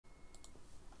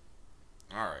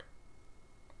Alright.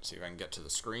 See if I can get to the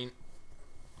screen.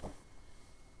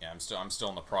 Yeah, I'm still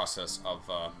in the process of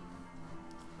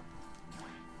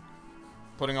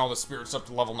putting all the spirits up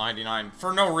to level 99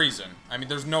 for no reason. I mean,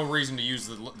 there's no reason to use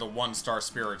the 1-star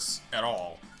spirits at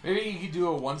all. Maybe you could do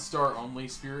a 1-star only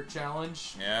spirit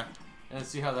challenge. Yeah. And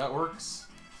see how that works.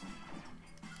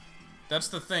 That's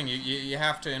the thing. You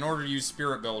have to, in order to use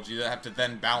spirit builds, you have to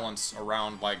then balance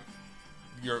around like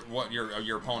what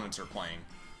your opponents are playing.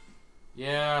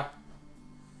 Yeah.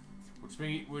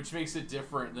 Which makes it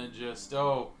different than just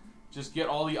just get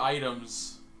all the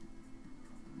items.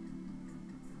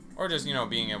 Or just, you know,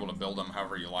 being able to build them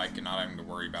however you like and not having to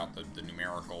worry about the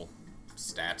numerical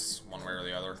stats one way or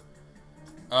the other.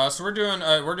 So we're doing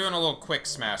a little quick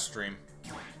Smash stream.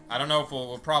 I don't know if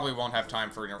we'll probably won't have time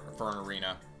for an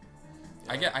arena.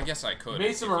 Yeah. I guess I could.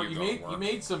 You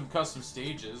made some custom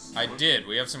stages. I did.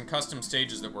 We have some custom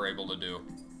stages that we're able to do.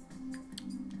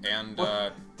 And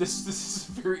this is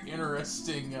a very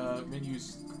interesting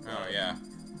menus. Oh yeah.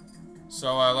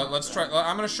 So let's try.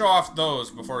 I'm gonna show off those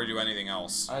before we do anything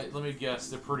else. Let me guess,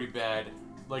 they're pretty bad.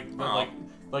 Like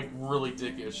really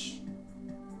dickish.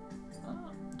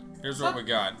 Here's what we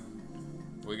got.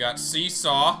 We got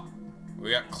Seesaw.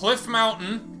 We got Cliff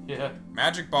Mountain. Yeah.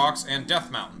 Magic Box and Death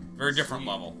Mountain. Very different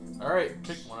level. All right,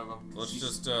 pick one of them. Let's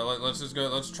just go.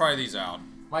 Let's try these out.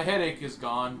 My headache is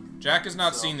gone. Jack has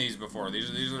not seen these before.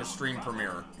 These are stream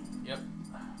premiere. Yep.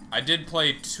 I did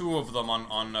play 2 of them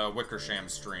on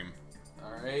Wickersham's stream.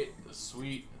 Alright,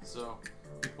 sweet. So,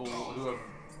 people who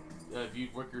have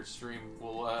viewed Wicker's stream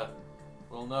will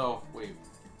know. Wait.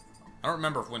 I don't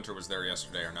remember if Winter was there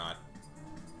yesterday or not.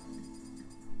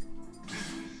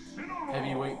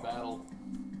 Heavyweight battle.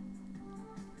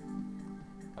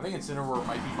 I think Incineroar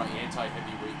might be my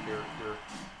anti-heavyweight character.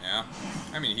 Yeah?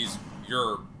 I mean, he's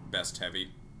your best heavy.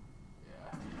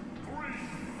 Yeah.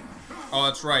 Oh,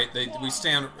 that's right. We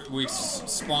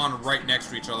spawn right next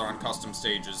to each other on custom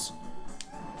stages.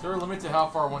 Is there a limit to how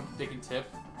far they can tip?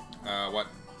 What?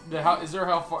 Is there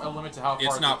a limit to how far?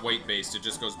 It's not weight-based. It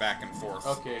just goes back and forth.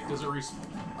 Okay. Does it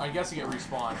I guess it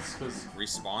respawns, because...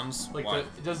 Respawns? Like what?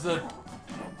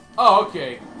 Oh,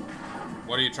 okay.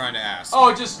 What are you trying to ask? Oh,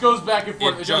 it just goes back and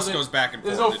forth. It just goes back and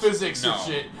forth. There's no physics and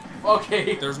shit.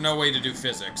 Okay. There's no way to do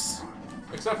physics.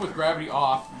 Except with gravity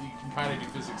off, you can kind of do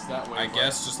physics that way. I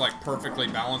guess just like perfectly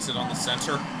balance it on the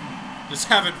center. Just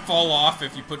have it fall off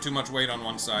if you put too much weight on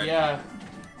one side. Yeah.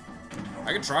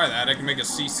 I could try that. I can make a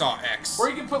Seesaw X. Or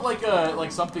you can put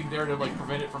like something there to like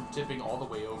prevent it from tipping all the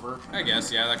way over. I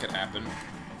guess, yeah, that could happen.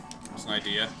 That's an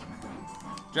idea.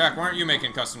 Jack, why aren't you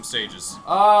making custom stages?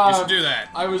 You should do that.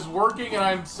 I was working and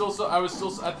I was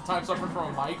still at the time suffering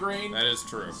from a migraine. That is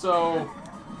true. So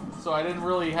I didn't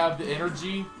really have the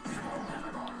energy.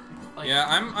 Yeah,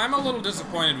 I'm a little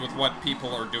disappointed with what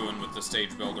people are doing with the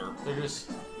stage builder.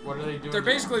 What are they doing? They're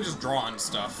basically just drawing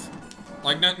stuff.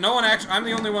 Like, no one actually, I'm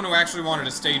the only one who actually wanted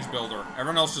a stage builder.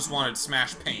 Everyone else just wanted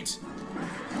Smash Paint.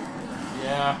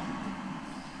 Yeah.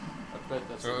 I bet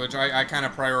that's... So, which I kind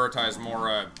of prioritize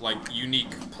more, like,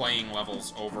 unique playing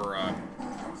levels over,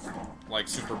 like,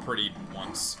 super pretty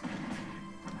ones.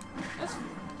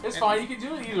 It's fine, you can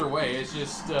do it either way, it's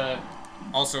just,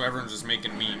 Also, everyone's just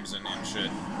making memes and shit.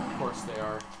 Of course they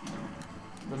are.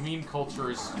 The meme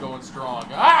culture is going strong.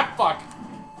 Ah, fuck!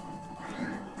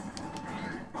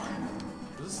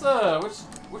 Is this,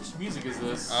 which music is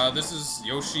this? This is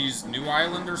Yoshi's New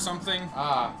Island or something.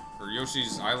 Ah. Or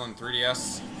Yoshi's Island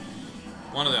 3DS.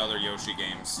 One of the other Yoshi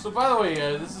games. So, by the way,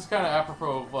 this is kind of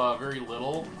apropos of very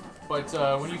little, but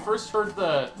when you first heard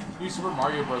the new Super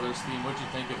Mario Brothers theme, what'd you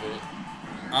think of it?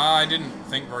 I didn't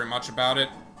think very much about it.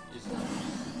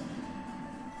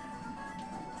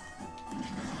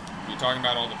 You talking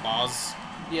about all the bas?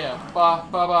 Yeah, ba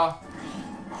ba ba.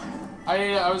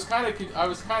 I was kind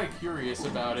of curious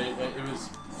about it. It was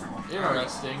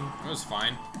interesting. It was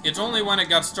fine. It's only when it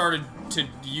got started to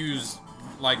use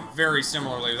like very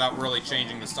similarly without really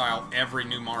changing the style every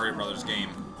new Mario Brothers game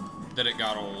that it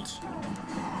got old.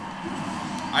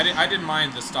 I didn't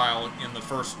mind the style in the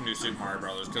first new Super Mario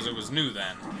Brothers because it was new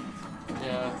then.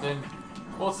 Yeah, then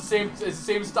well, it's the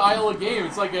same style of game.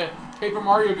 It's like a Paper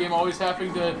Mario game always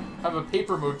having to have a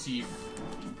paper motif.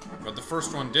 But the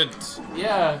first one didn't.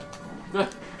 Yeah.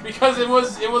 Because it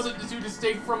wasn't too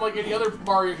distinct from like any other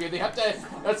Mario game. They have to.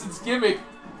 That's its gimmick.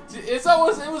 It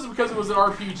wasn't because it was an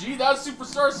RPG. That was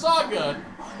Superstar Saga.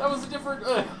 That was a different.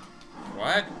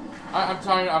 What? I'm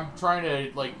trying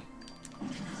to like.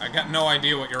 I got no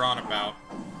idea what you're on about.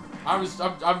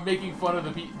 I'm making fun of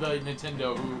the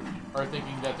Nintendo who are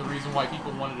thinking that the reason why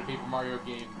people wanted a Paper Mario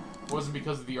game wasn't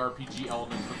because of the RPG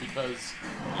elements, but because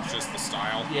it's just the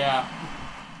style. Yeah.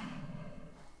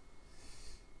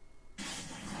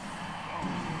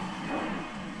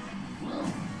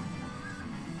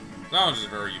 That one's just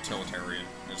very utilitarian.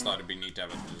 I just thought it'd be neat to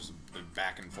have a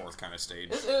back and forth kind of stage.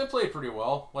 It played pretty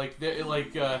well.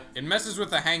 It messes with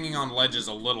the hanging on ledges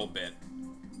a little bit.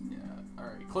 Yeah. All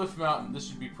right, Cliff Mountain. This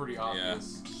should be pretty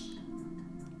obvious.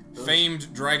 Yeah.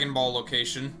 Famed Dragon Ball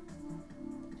location.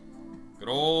 Good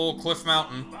old Cliff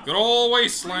Mountain. Good old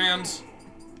Wasteland.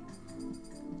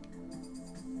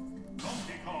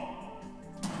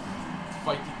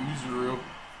 Fight the Uzuru.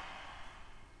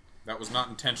 That was not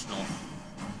intentional.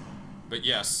 But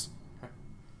yes.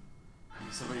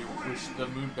 Somebody wish the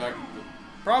moon back.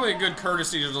 Probably a good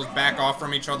courtesy to just back off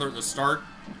from each other at the start,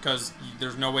 because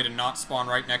there's no way to not spawn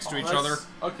right next to each other.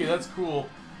 Okay, that's cool.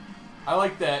 I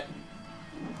like that.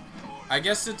 I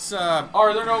guess it's,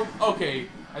 Are there no... Okay,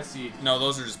 I see. No,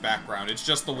 those are just background. It's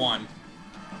just the one.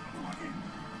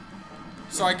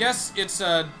 So I guess it's,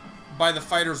 by the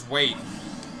fighter's weight.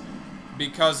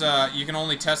 Because, you can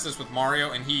only test this with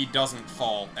Mario, and he doesn't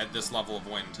fall at this level of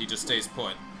wind. He just stays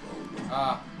put.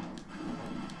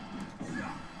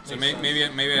 So maybe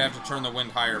I have to turn the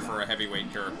wind higher for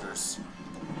heavyweight characters.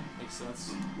 Makes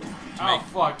sense.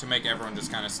 To make everyone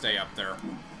just kind of stay up there.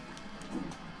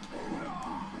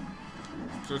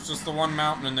 So it's just the one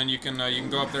mountain, and then you can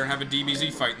go up there and have a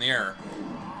DBZ fight in the air.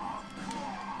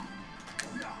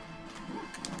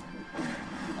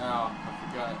 Ow, I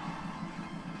forgot.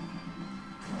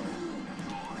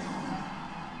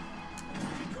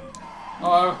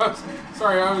 Oh,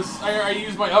 sorry. I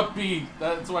used my up B.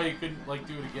 That's why you couldn't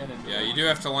do it again. Yeah, you do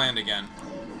have to land again.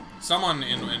 Someone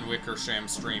in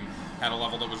Wickersham's stream had a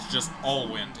level that was just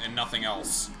all wind and nothing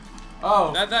else.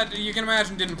 Oh. That you can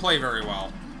imagine didn't play very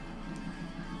well.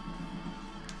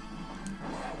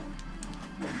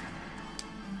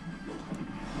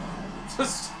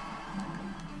 Just.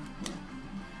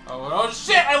 Oh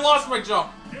shit! I lost my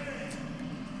jump.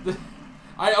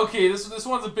 Okay. This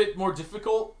one's a bit more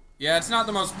difficult. Yeah, it's not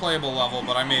the most playable level,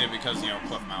 but I made it because,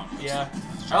 Cliff Mountain. Yeah.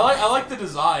 I like the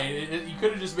design. You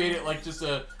could have just made it just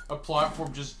a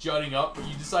platform just jutting up, but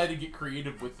you decided to get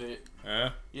creative with it. Yeah?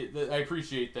 I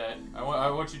appreciate that. I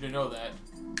want you to know that.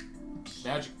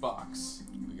 Magic box.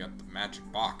 We got the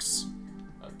magic box.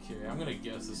 Okay, I'm gonna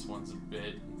guess this one's a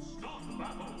bit...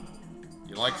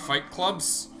 You like fight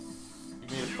clubs? You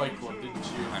made a fight club, didn't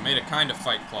you? I made a kind of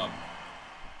fight club.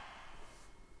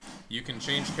 You can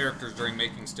change characters during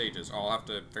making stages. I'll have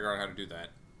to figure out how to do that.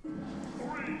 3,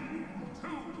 2,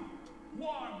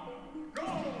 1,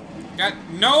 go! Got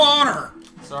no honor!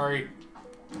 Sorry.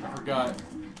 I forgot.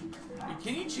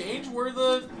 Can you change where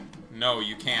the... No,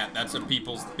 you can't. That's a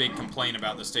people's big complaint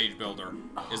about the stage builder,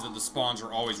 is that the spawns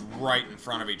are always right in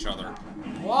front of each other.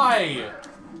 Why?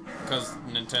 Because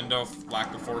Nintendo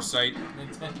lack of foresight.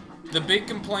 Nintendo. The big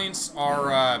complaints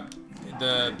are,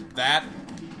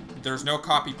 there's no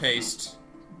copy-paste,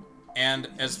 and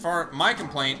as far my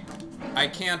complaint, I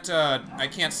can't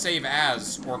save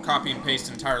as or copy and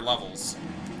paste entire levels.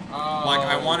 Oh. Like,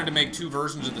 I wanted to make 2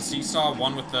 versions of the Seesaw,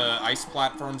 one with the ice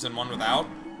platforms and one without.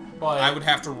 But I would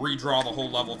have to redraw the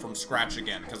whole level from scratch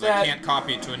again, because I can't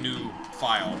copy it to a new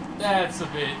file. That's a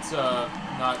bit,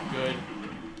 not good.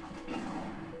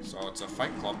 So it's a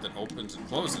fight club that opens and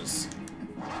closes.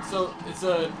 So, it's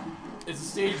a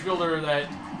stage builder that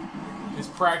is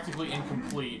practically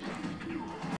incomplete.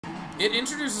 It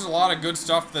introduces a lot of good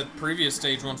stuff that previous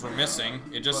stage ones were missing.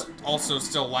 It just also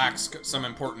still lacks some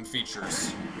important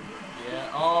features. Yeah,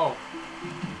 oh.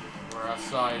 We're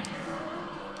outside.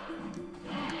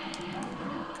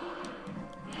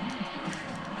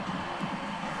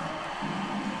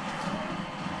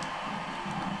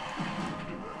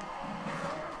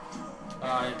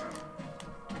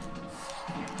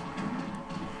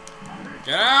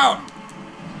 Get out!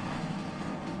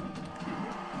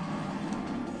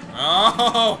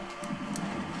 Oh!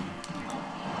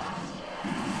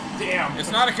 Damn!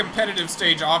 It's not a competitive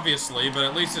stage, obviously, but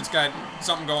at least it's got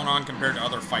something going on compared to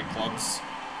other fight clubs.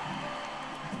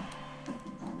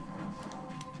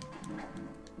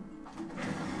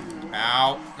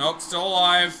 Ow. Nope, still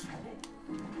alive.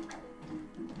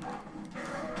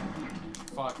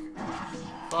 Fuck.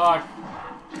 Fuck.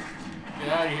 Get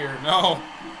out of here. No.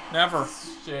 Never.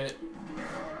 Shit.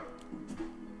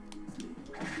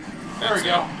 There That's we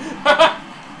go.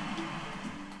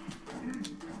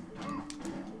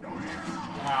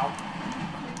 Ow.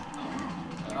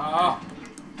 Oh.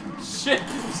 Shit.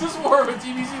 This is more of a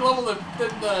DBZ level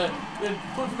than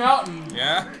Cliff Mountain.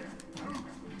 Yeah?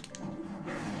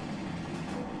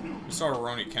 We saw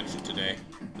Rurouni Kenshin today.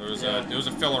 There was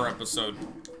a filler episode.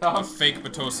 A fake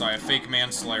Batosai, a fake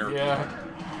manslayer. Yeah.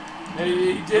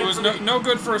 He did. It was no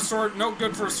good for a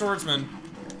swordsman.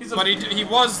 But he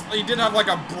did have like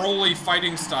a Broly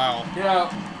fighting style. Yeah.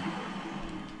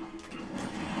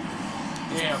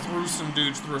 Damn. Threw some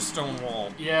dudes through a stone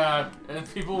wall. Yeah, and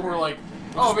people were like,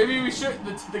 oh, maybe we should,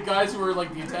 the guys who were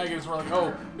like the antagonists were like,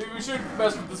 oh, maybe we should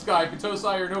mess with this guy,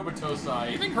 Batosai or no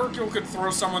Batosai. You think Hercule could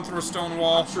throw someone through a stone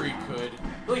wall? I'm sure he could.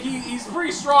 Like, he's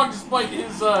pretty strong despite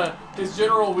his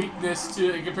general weakness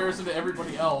in comparison to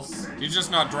everybody else. He's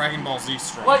just not Dragon Ball Z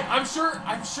strong. Like, I'm sure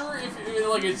if in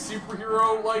like a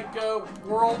superhero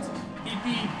world,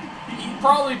 he'd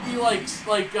probably be like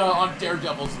on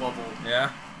Daredevil's level.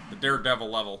 Yeah, the Daredevil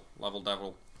level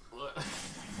devil.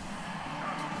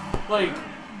 Like,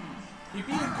 he'd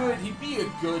be a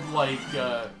good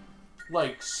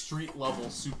like street level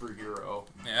superhero.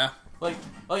 Yeah. Like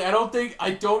I don't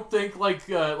think like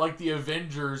the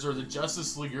Avengers or the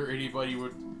Justice League or anybody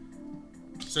would.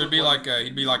 So it'd be like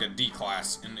he'd be like a D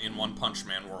class in One Punch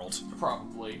Man world.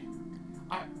 Probably.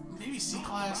 Maybe C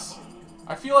class.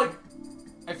 I feel like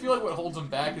what holds him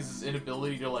back is his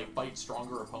inability to like fight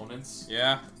stronger opponents.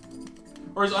 Yeah.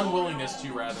 Or his unwillingness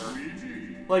to, rather.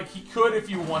 Like, he could, if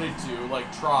you wanted to,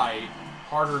 like, try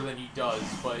harder than he does,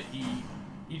 but he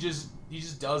just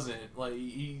doesn't. Like,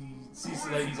 he sees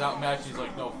that he's outmatched, he's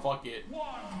like, no, fuck it.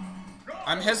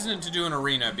 I'm hesitant to do an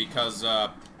arena because,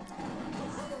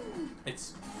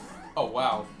 It's... Oh,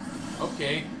 wow.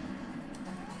 Okay.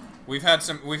 We've had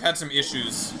some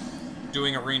issues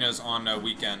doing arenas on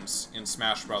weekends in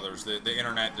Smash Brothers. The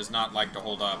internet does not like to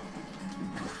hold up.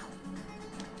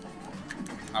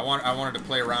 I wanted to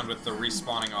play around with the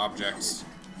respawning objects.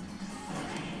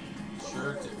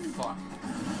 Sure did. Fuck.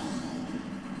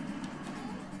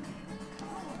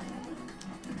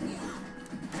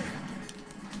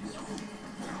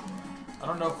 I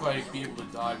don't know if I'd be able to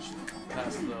dodge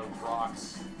past the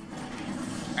rocks.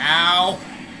 Ow!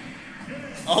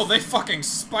 Oh, they fucking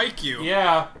spike you.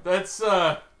 Yeah, that's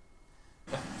Luigi's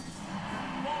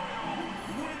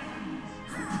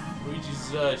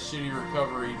shitty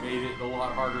recovery made it a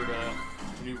lot harder to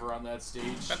maneuver on that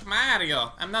stage. But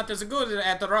Mario, I'm not as good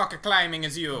at the rock climbing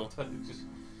as you.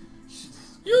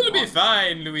 You'll be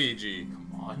fine, Luigi.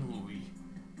 Come on, Louie.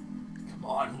 Come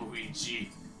on,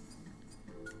 Luigi.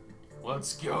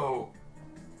 Let's go.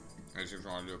 I just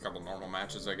want to do a couple normal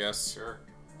matches, I guess. Sure.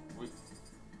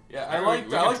 I like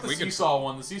the seesaw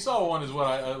one. The seesaw one is what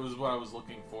I was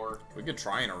looking for. We could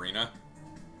try an arena.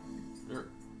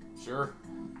 Sure.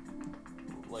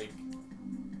 Like.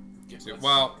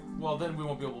 Well, then we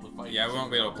won't be able to fight. Yeah, we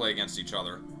won't be able to play against each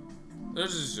other.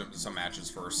 There's just some matches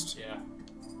first. Yeah.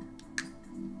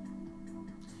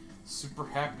 Super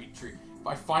happy tree. If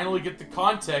I finally get the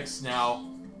context now.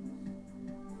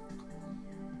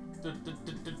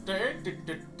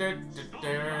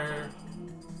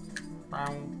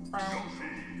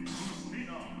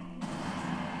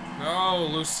 No,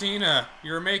 Lucina,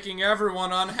 you're making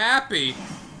everyone unhappy.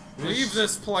 Leave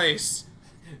this place.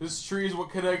 This tree is what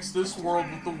connects this world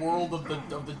with the world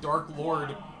of the Dark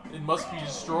Lord. It must be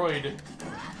destroyed.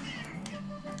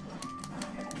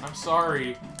 I'm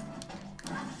sorry.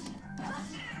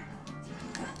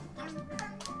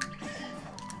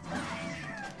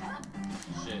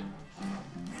 Shit.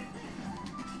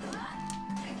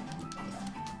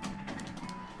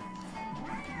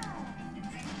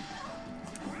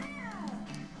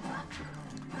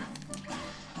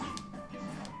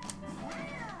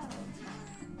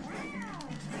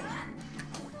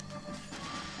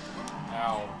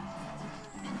 Ow.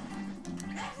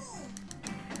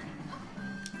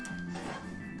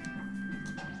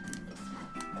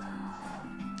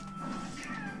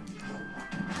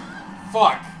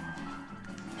 Fuck.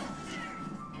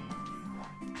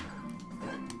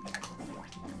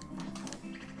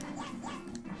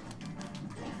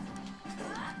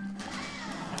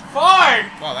 Fine!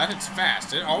 Wow, that hits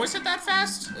fast. Did it always hit that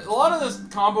fast? A lot of the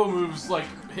combo moves, like,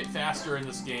 hit faster in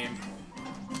this game.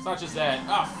 It's not just that.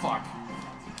 Ah, fuck.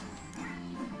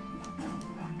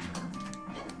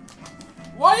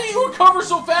 Why did you recover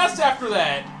so fast after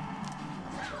that?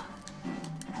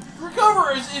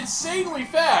 Recover is insanely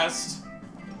fast.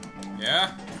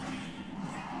 Yeah?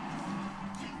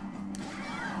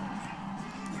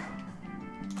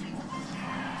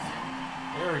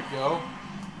 There we go.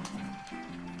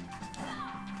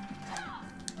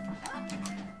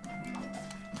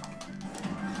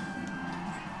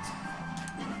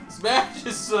 This match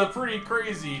is pretty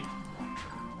crazy.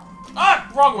 Ah!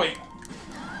 Wrong way!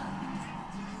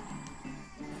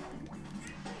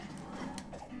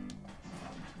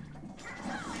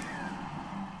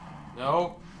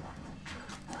 No.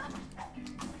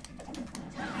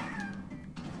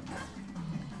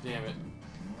 Damn it.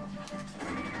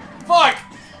 Fuck!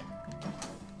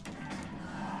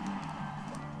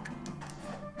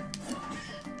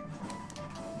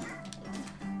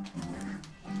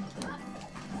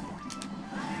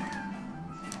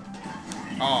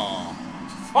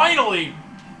 finally!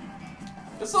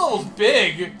 This level's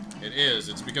big. It is.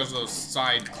 It's because of those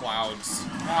side clouds.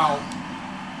 Ow.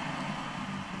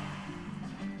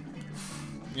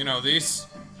 You know, these...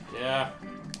 Yeah.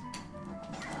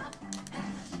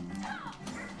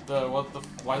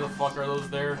 Why the fuck are those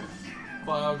there?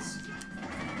 Clouds.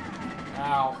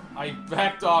 Ow. I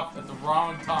backed off at the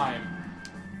wrong time.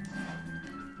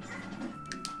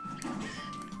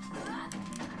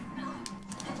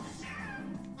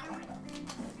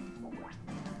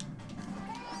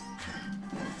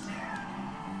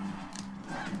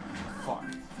 Fuck.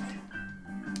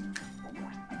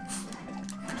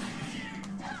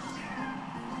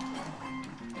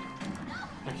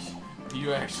 Are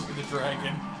you actually the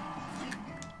dragon?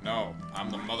 No,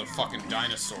 I'm the motherfucking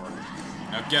dinosaur.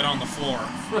 Now get on the floor.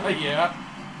 Yeah.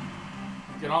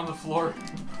 Get on the floor.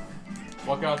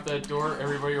 Walk out that door.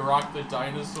 Everybody rock the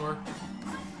dinosaur.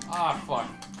 Ah, fuck.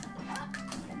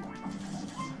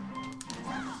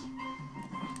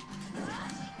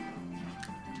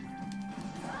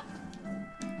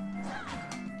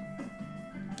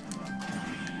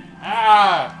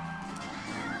 Ah!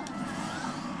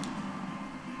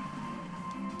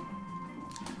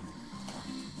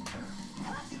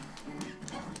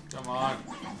 Come on.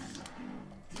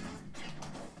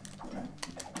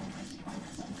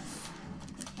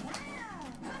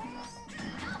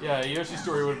 Yeah, Yoshi's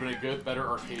Story would have been a good, better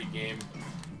arcade game.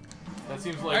 That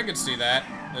seems like... I could see that.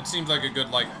 That seems like a good,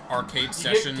 like, arcade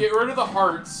session. Get rid of the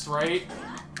hearts, right?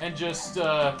 And just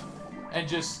have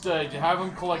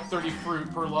them collect 30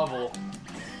 fruit per level,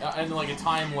 and like a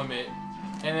time limit,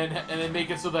 and then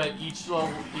make it so that each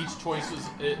choice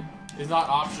is not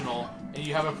optional, and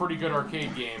you have a pretty good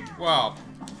arcade game. Well,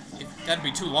 that'd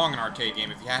be too long an arcade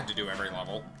game if you had to do every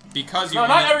level. Because you No,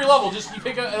 not every level. Just you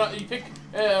pick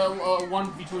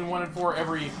one between 1 and 4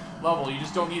 every level. You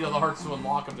just don't need the hearts to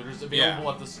unlock them. They're just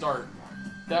available at the start.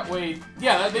 That way,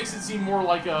 yeah, that makes it seem more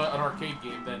like an arcade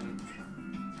game than.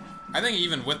 I think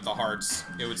even with the hearts,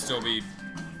 it would still be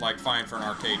like fine for an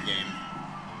arcade game.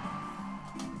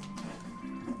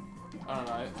 I don't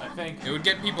know. I think it would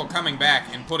get people coming back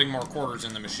and putting more quarters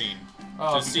in the machine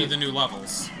to see the new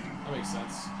levels. That makes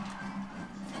sense.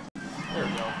 There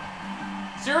we go.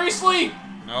 Seriously?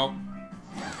 Nope.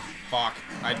 Fuck.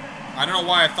 I don't know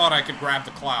why I thought I could grab the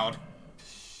cloud.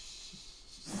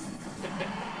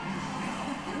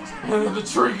 The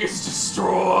trick is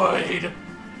destroyed.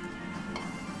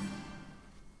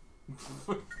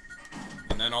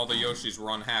 And then all the Yoshis were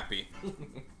unhappy.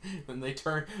 Then they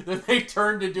turn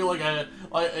to do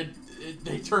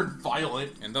they turn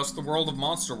violent. And thus the world of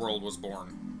Monster World was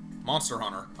born. Monster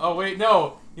Hunter. Oh wait,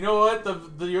 no. You know what? The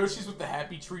Yoshis with the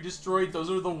happy tree destroyed,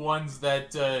 those are the ones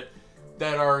that are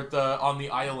on the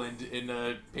island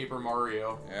in Paper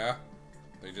Mario. Yeah.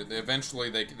 Eventually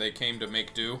they came to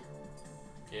make do.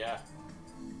 Yeah.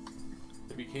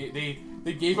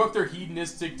 They gave up their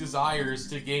hedonistic desires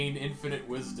to gain infinite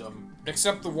wisdom.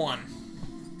 Except the one.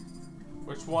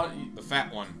 Which one? The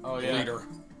fat one. Oh the yeah. leader.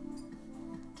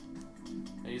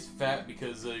 And he's fat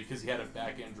because he had a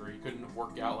back injury. He couldn't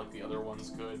work out like the other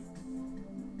ones could.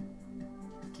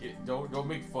 Yeah, don't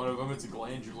make fun of him. It's a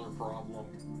glandular problem.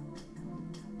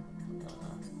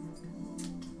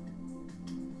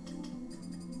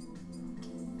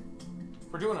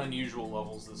 We're doing unusual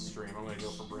levels this stream. I'm gonna go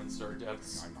for Brinstar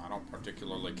Depths. I don't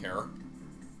particularly care.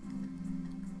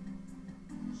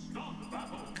 Stop the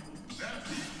battle.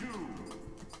 That's you.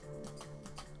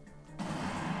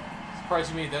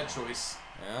 Surprised you made that choice.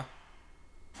 Yeah.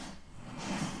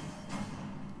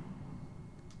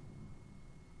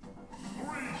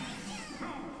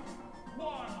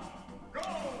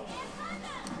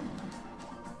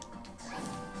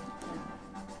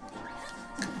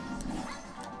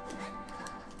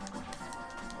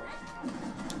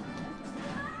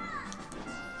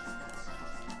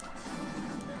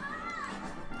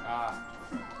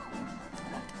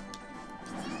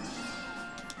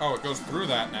 Oh, it goes through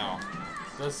that now.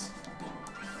 That's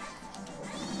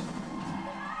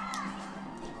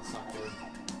not good.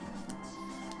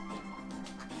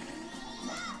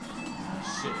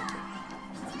 Shit.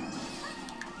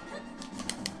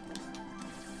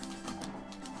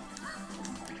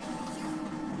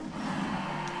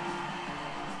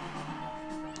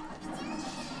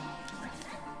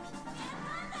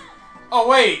 Oh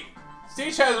wait!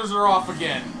 Stage hazards are off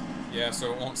again. Yeah,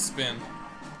 so it won't spin.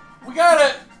 We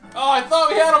gotta... Oh, I thought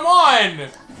we had them on!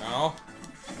 No?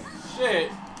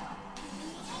 Shit.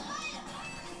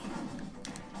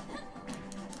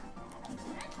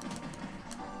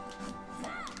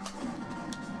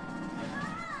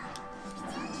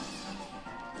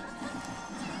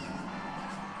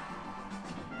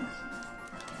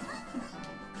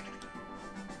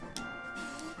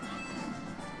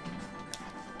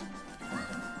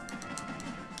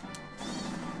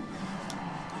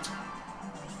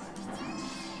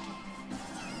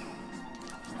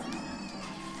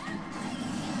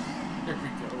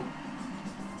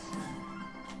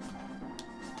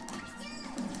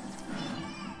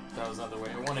 not the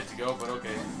way I want it to go, but okay.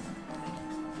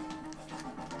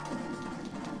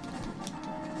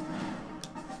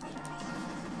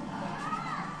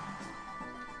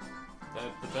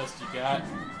 That the best you got?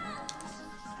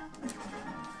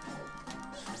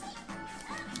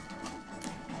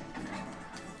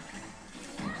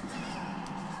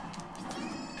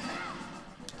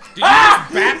 Did you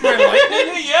just bat my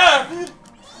lightning? Yeah!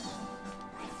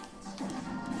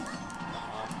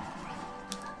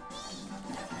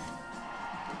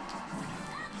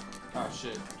 Oh,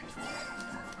 shit.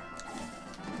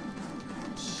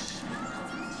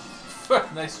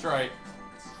 Nice try.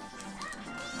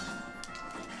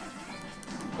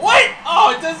 Wait!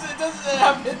 Oh, it doesn't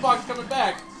have hitbox coming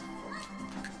back.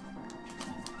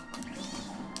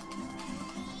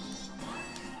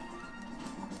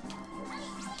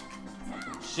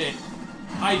 Shit.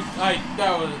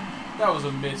 That was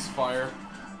a misfire.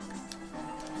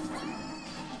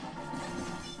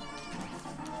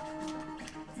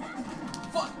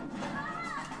 Fuck.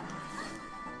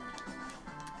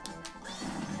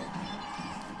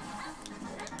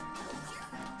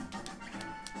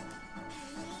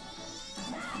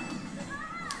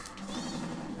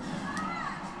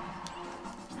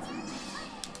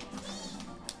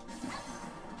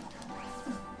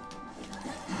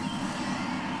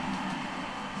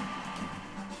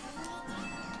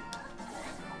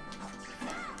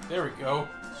 There we go.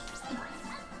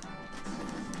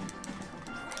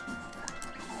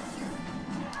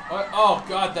 Oh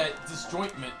god, that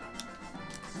disjointment.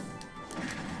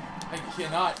 I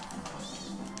cannot.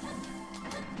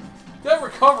 That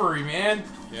recovery, man.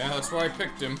 Yeah, that's why I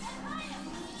picked him.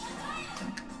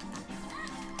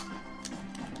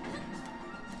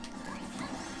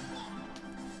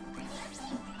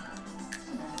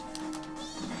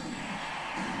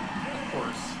 Of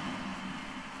course.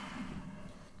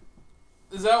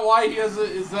 Is that why he has a?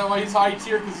 Is that why he's high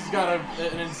tier? Because he's got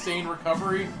an insane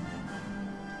recovery.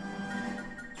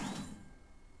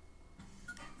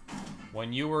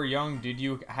 When you were young, did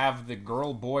you have the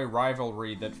girl-boy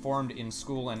rivalry that formed in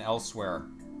school and elsewhere?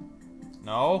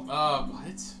 No?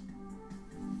 What?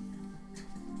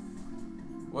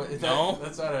 What? Is No?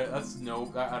 That's out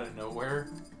of nowhere.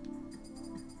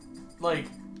 Like,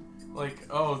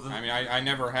 oh. I mean, I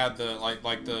never had the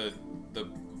like the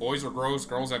boys are gross,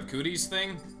 girls have cooties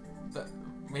thing.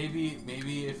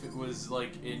 Maybe if it was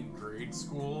like in grade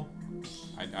school.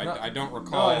 I don't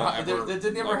recall ever. That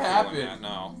didn't ever happen. That,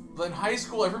 no. In high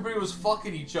school, everybody was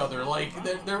fucking each other. Like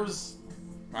there was.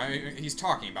 He's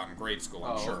talking about in grade school,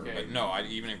 I'm sure, okay. but no,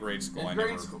 even in grade school, I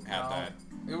never had that.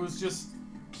 It was just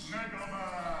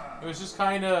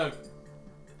kind of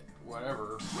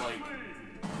whatever. Like.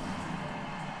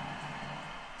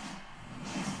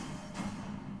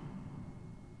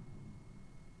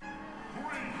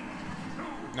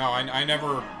 No, I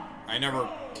never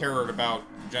cared about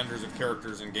genders of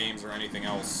characters in games or anything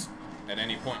else at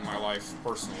any point in my life,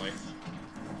 personally.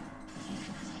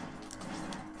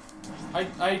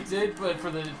 I did, but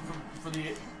for the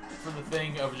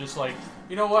thing of just like,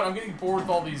 you know what? I'm getting bored with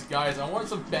all these guys. I want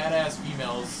some badass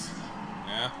females.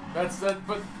 Yeah. But it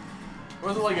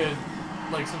wasn't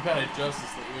like some kind of Justice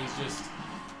thing. It was just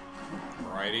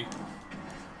variety.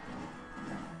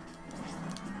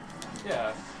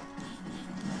 Yeah.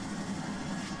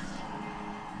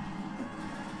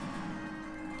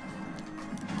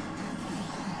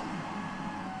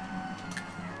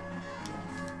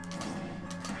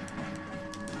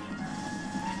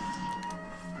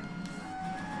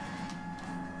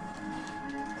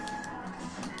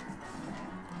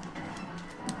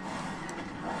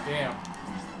 Damn.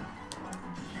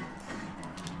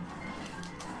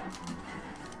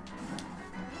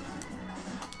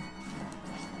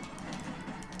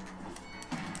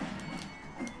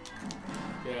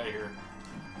 Get out of here.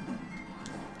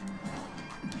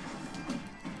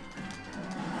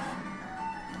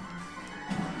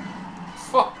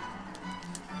 Fuck.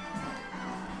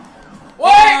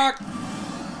 What?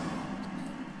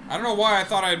 I don't know why I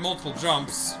thought I had multiple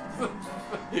jumps.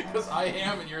 Because I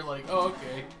am, and you're like, oh,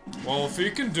 okay. Well, if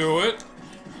he can do it.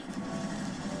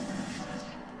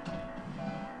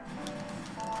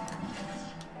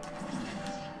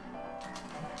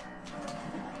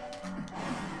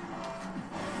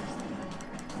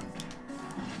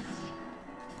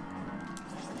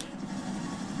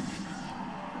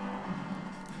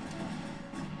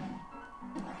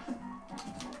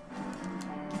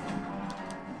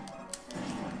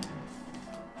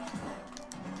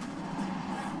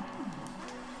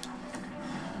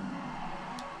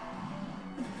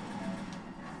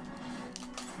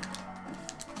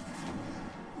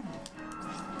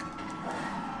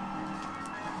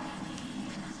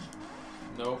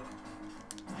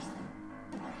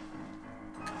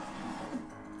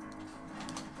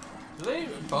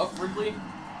 Ridley?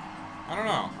 I don't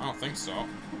know. I don't think so.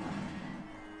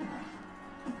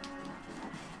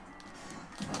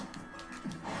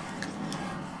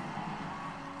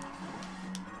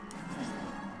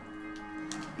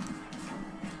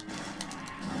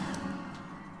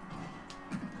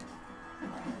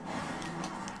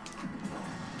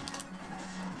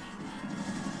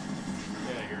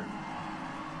 Get out of here.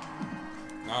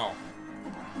 No.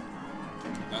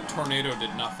 That tornado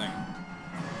did nothing.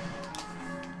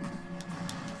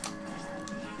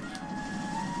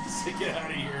 Get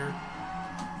out of here.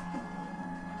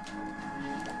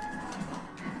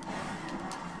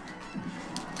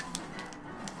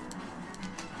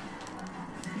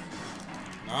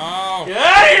 No! Get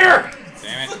out of here!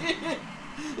 Damn it.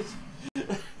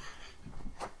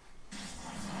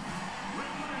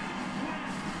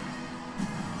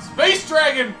 Space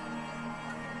Dragon!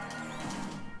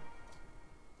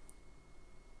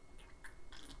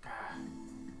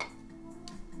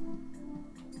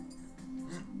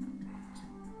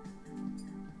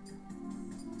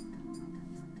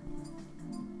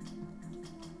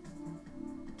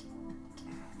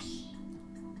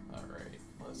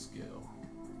 Let's go.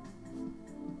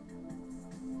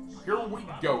 Here we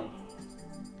go.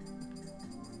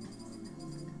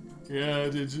 Yeah,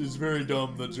 it's very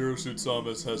dumb that Zero Suit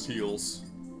Samus has heals.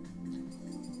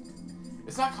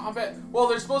 It's not combat. Well,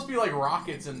 there's supposed to be like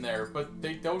rockets in there, but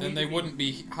they don't. Then they wouldn't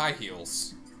be high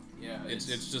heels. Yeah, it's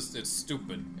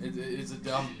stupid. It's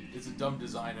a dumb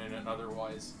design in it.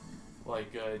 Otherwise,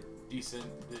 like decent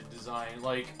design.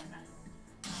 Like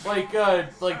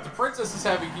the princesses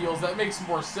having heels, that makes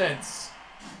more sense.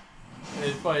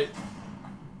 But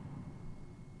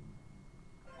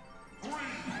 3, 2,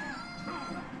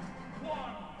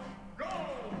 1, go!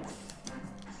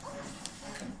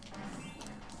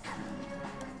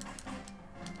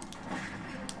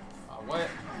 What?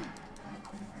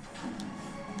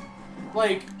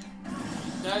 Like,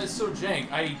 that is so jank.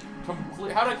 How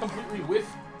did I completely whiff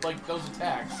like those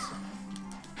attacks?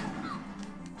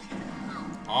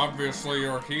 Obviously,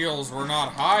 your heels were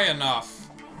not high enough.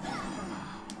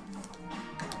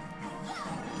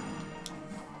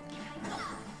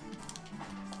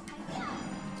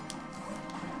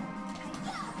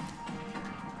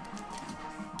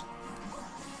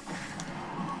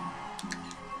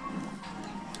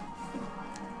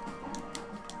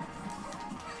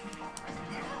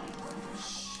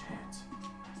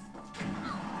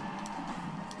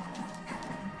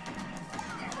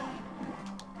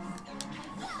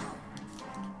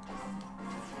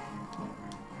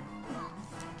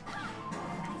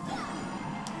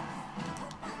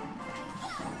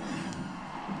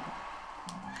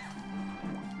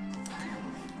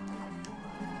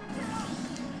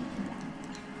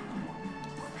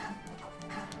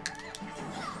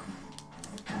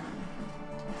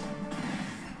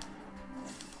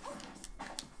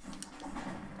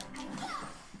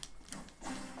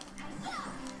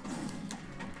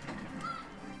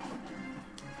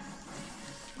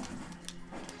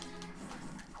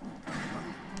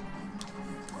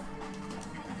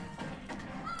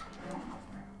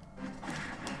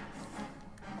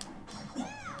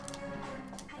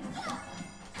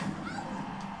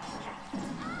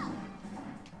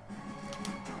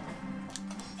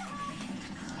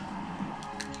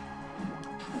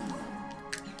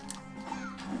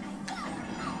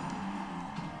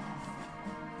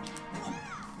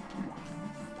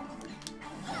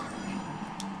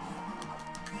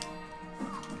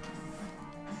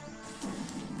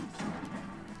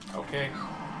 Okay.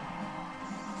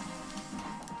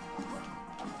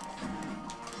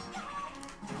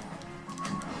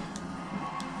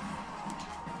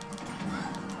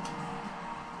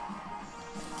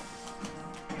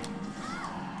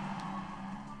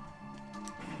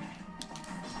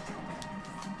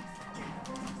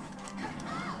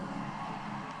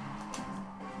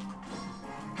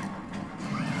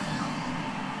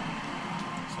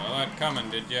 Saw that coming,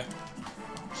 did you?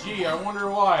 Gee, I wonder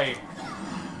why.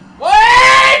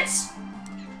 What?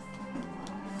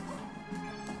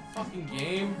 Fucking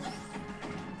game.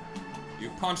 You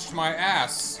punched my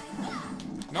ass.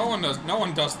 No one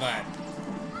does that.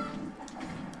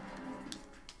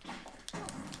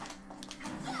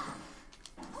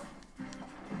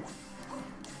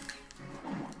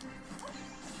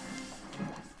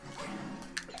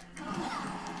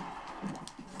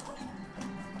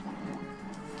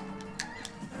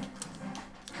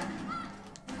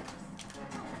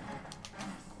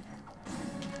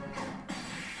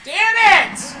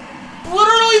 Damn it!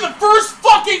 Literally the first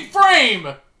fucking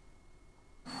frame!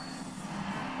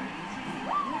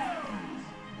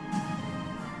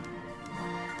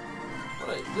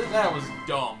 That was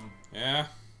dumb.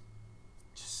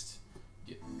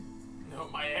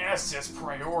 Put my ass as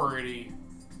priority.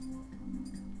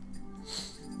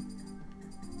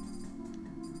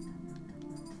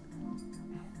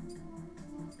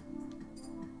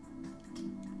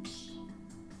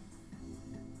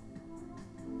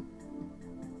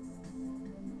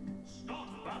 Stop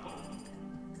battle.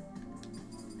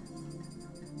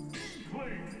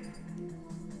 Play.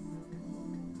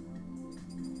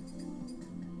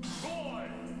 Boy.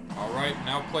 Alright,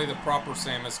 now play the proper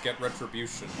Samus, get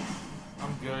retribution.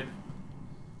 I'm good.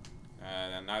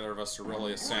 And neither of us are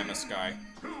really a Samus guy.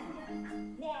 2,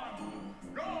 1,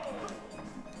 go!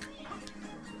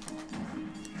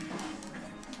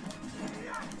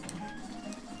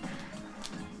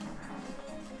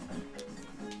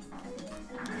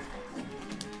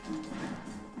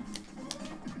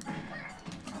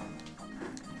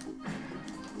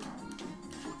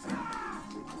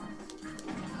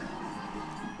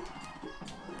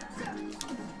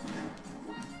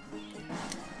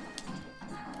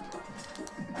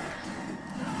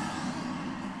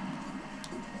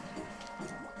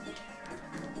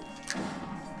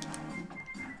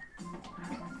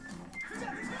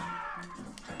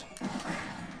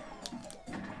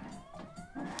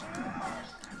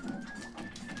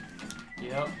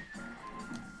 Yep.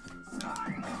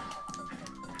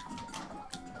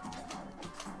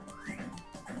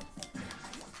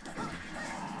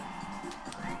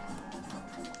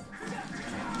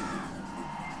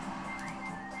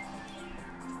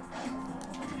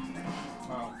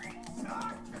 Oh. I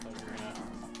thought you were gonna...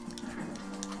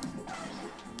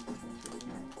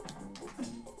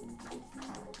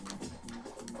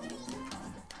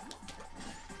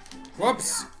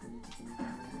 Whoops!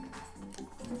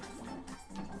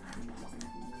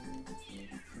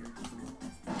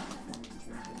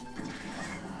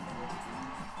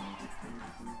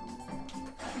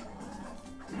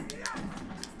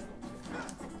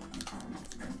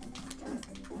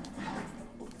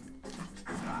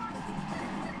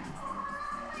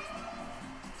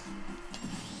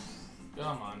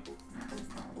 Come on.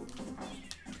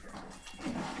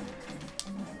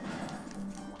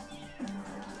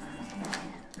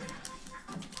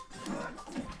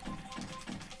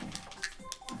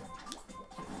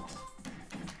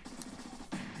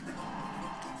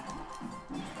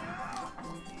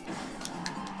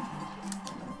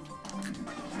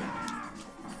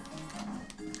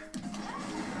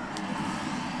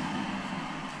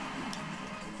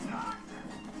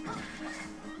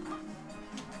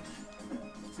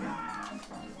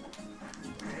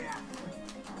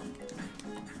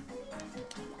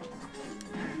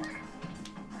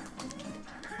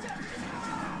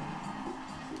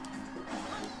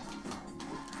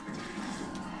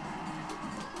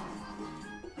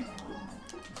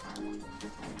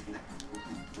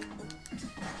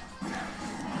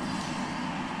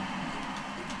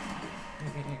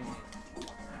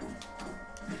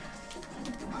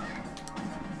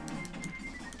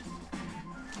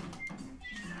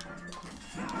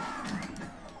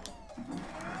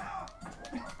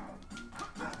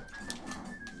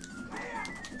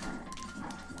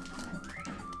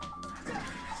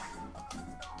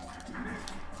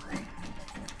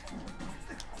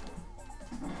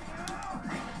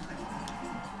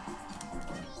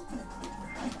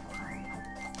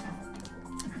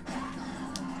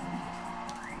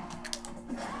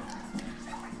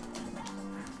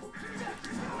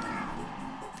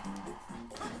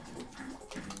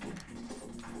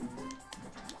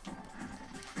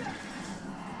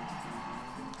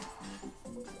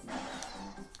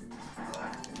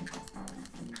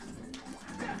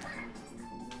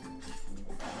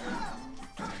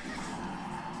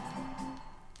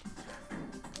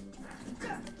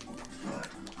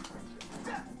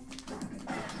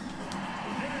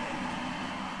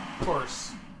 Of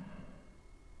course.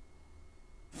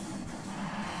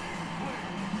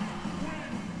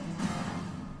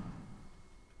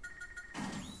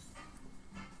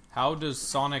 How does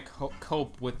Sonic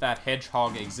cope with that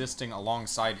hedgehog existing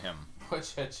alongside him?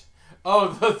 Which hedge? Oh,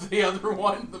 the other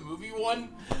one? The movie one?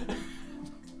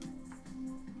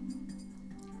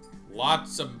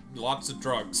 Lots of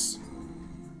drugs.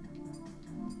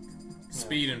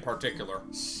 Speed in particular.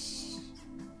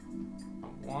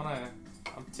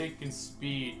 I'm taking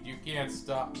speed. You can't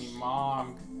stop me,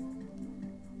 Mom.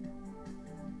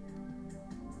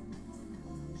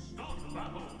 Stop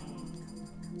battle.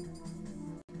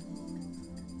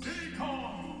 Take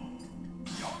on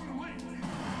Young Link.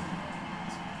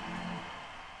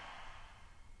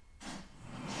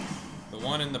 The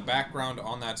one in the background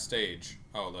on that stage.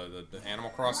 Oh, the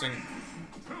Animal Crossing.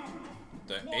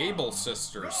 The Able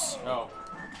sisters. Oh.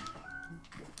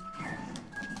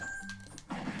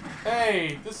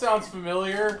 Hey, this sounds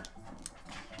familiar.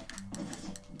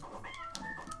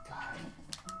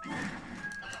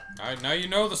 Alright, now you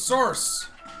know the source.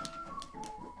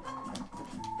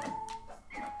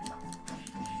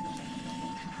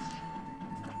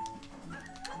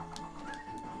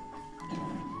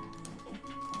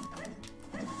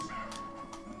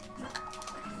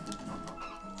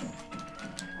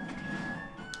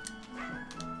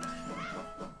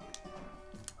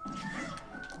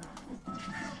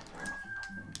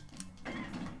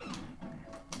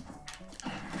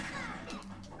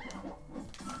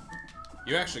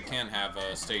 You actually can have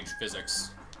stage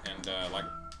physics and like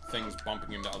things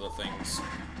bumping into other things.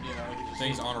 Yeah, like just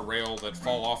Things on a rail that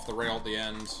fall off the rail at the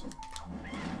end.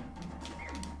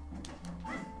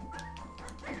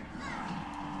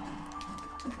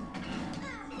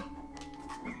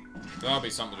 That'll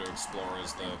be something to explore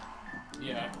as the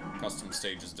custom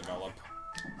stages develop.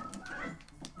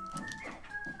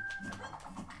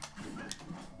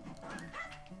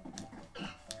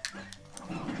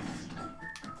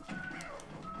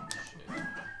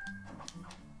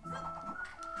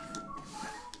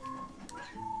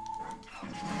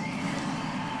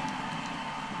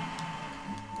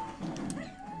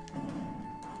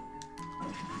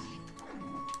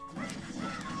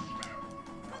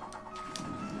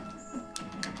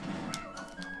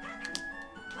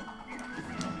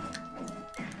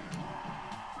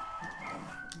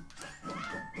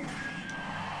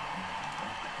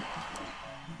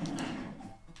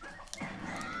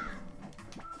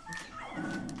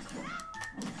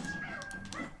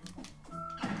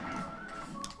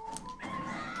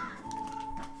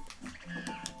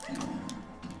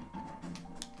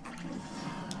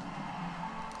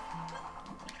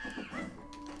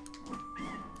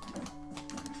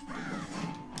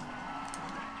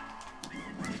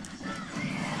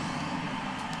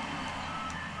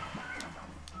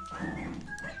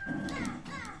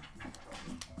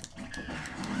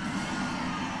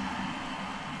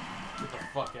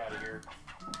 Fuck out of here.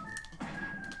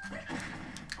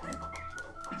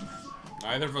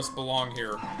 Neither of us belong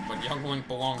here, but Young Link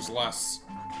belongs less.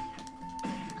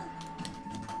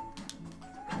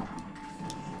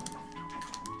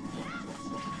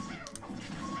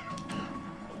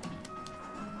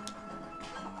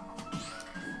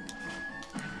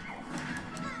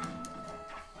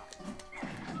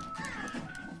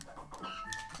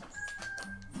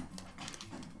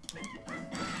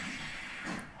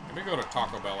 Maybe go to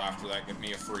Taco Bell after that, get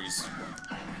me a freeze.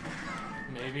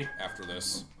 Maybe. After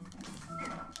this.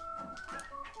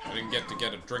 I didn't get to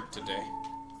get a drink today.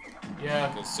 Yeah.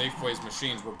 Because Safeway's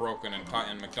machines were broken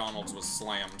and McDonald's was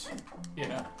slammed.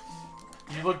 Yeah.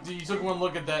 You took one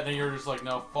look at that and you're just like,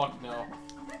 no, fuck no.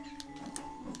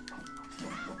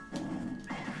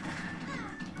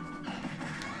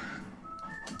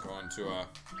 Going to a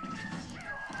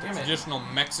Damn it. traditional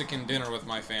Mexican dinner with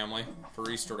my family for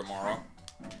Easter tomorrow.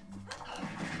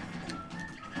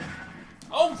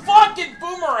 Oh, fucking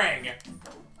boomerang!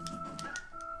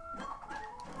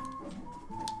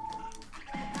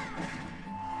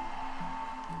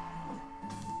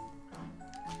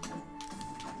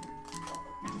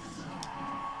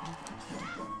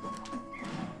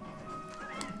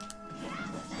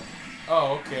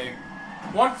 Oh, okay.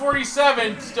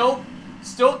 147,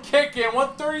 still kicking.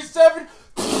 137.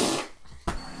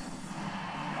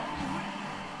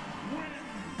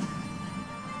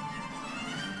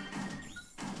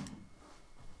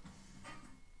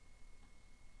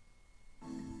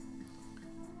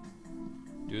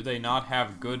 Do they not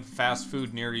have good fast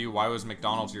food near you? Why was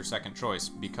McDonald's your second choice?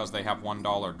 Because they have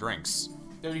 $1 drinks.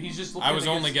 Dude, he's just looking I was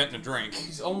only getting a drink.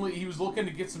 He was looking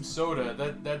to get some soda.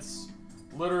 That's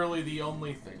literally the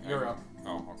only thing. You're up.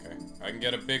 Oh, okay. I can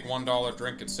get a big $1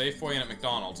 drink at Safeway and at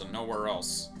McDonald's and nowhere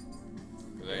else.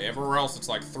 Everywhere else, it's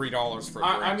like $3 for a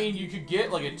drink. I mean, you could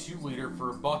get like a 2-liter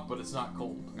for $1, but it's not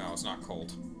cold. No, it's not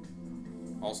cold.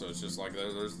 Also, it's just like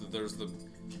there's the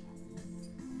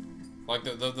like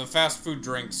the fast food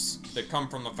drinks that come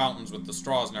from the fountains with the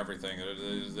straws and everything.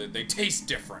 They taste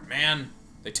different, man.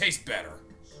 They taste better.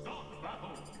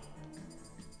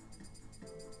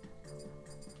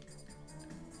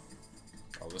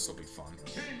 Oh, this will be fun.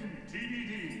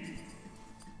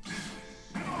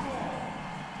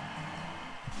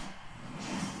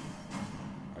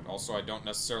 Also, I don't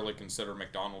necessarily consider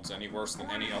McDonald's any worse than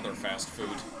any other fast food.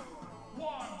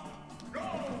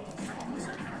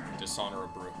 Dishonor a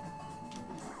brew.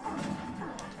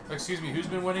 Excuse me, who's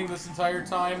been winning this entire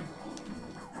time?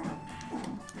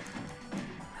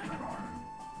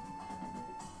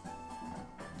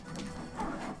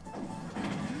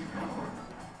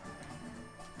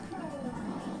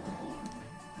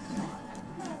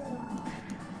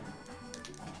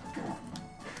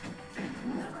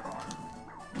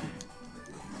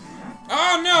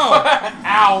 Oh no!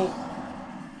 Ow!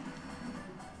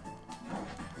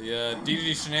 The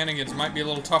DDD shenanigans might be a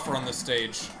little tougher on this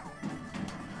stage.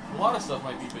 A lot of stuff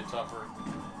might be a bit tougher.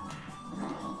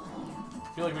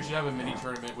 I feel like we should have a mini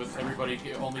tournament with everybody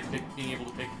only being able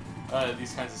to pick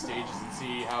these kinds of stages and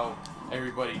see how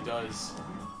everybody does.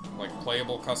 Like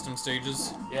playable custom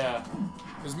stages? Yeah.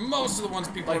 Because most of the ones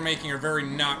people are making are very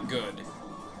not good.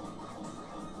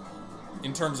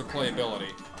 In terms of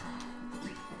playability.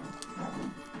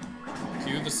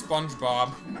 Cue the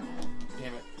SpongeBob.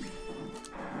 Damn it.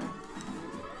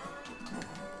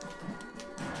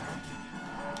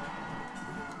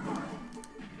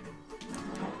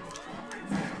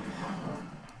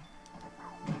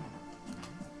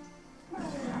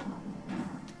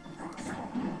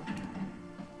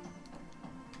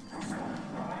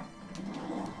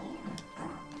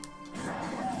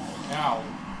 Ow.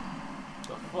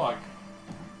 The fuck?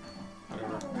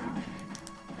 Whatever.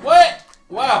 What?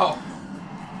 Wow.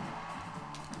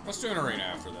 Let's do an arena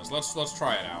after this. Let's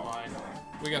try it out. Fine.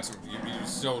 We got some. You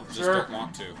still just Sure. don't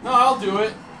want to. No, I'll do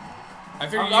it. I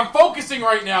figure I'm focusing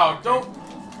right now. Don't.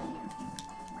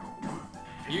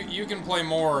 you can play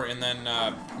more, and then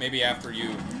maybe after you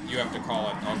have to call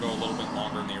it. I'll go a little bit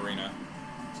longer in the arena.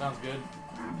 Sounds good.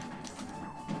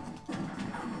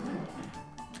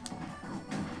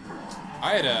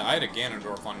 I had a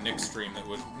Ganondorf on Nick's stream that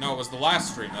was it was the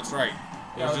last stream. That's right.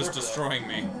 It Yeah, was I was just there for destroying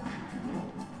me.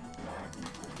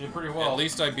 Did pretty well. At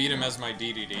least I beat him as my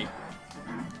DDD.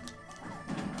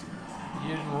 You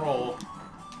didn't roll.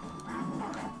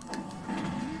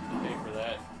 Pay for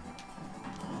that.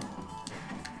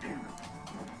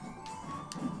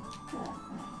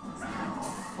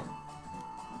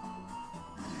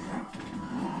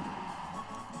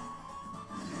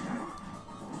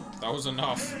 That was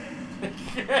enough.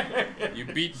 You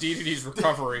beat DDD's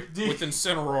recovery with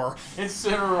Incineroar.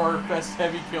 Incineroar, best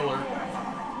heavy killer.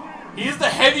 He's the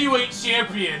heavyweight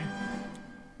champion.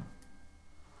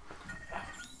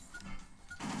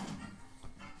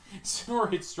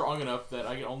 Incineroar hits strong enough that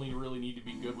I only really need to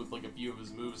be good with like a few of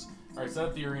his moves. All right, set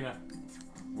up the arena.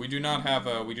 We do not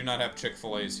have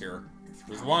Chick-fil-A's here.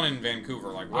 There's one in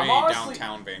Vancouver, like way honestly,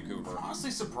 downtown Vancouver. I'm honestly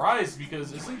surprised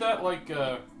because isn't that like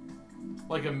a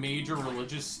major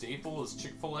religious staple is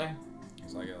Chick-fil-A?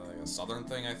 It's like a southern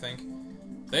thing, I think.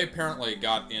 They apparently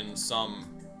got in some.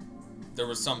 There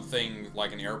was something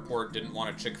like an airport didn't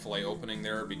want a Chick-fil-A opening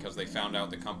there because they found out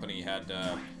the company had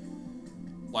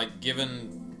like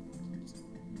given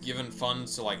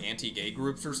funds to like anti-gay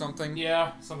groups or something.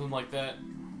 Yeah, something like that.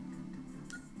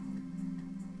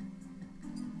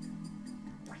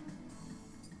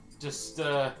 Just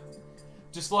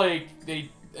like they,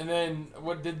 and then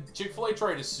what did Chick-fil-A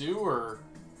try to sue or?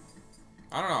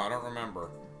 I don't know. I don't remember.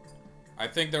 I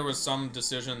think there was some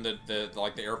decision that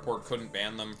like the airport couldn't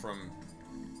ban them from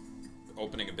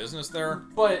opening a business there.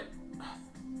 But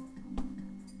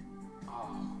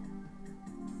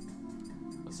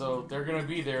so they're gonna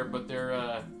be there, but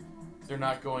they're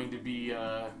not going to be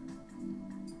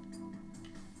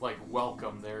like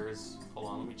welcome. There's hold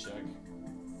on, let me check.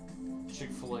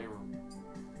 Chick-fil-A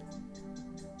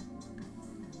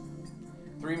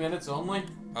 3 minutes only.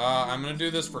 I'm gonna do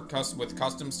this with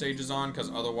custom stages on, because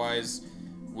otherwise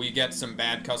we get some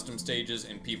bad custom stages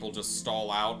and people just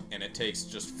stall out, and it takes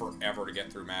just forever to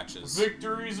get through matches.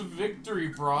 Victory's a victory,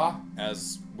 brah.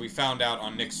 As we found out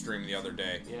on Nick's stream the other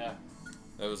day. Yeah.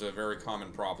 That was a very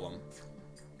common problem.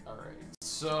 All right.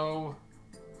 So.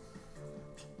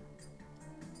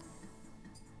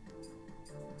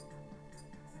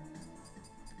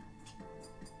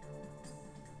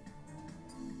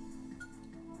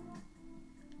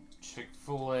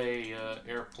 Chick-fil-A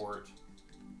airport.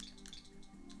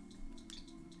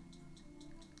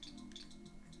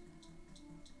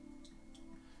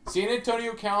 San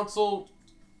Antonio Council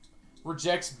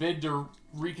rejects bid to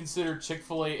reconsider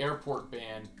Chick-fil-A airport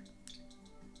ban.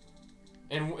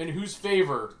 And in whose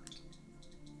favor?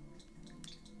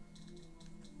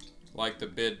 Like the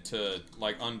bid to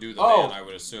like undo the Oh, ban, I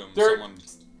would assume.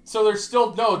 So there's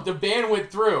still no. The ban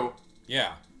went through.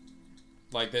 Yeah.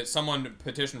 Like that someone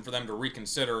petitioned for them to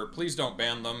reconsider, please don't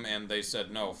ban them, and they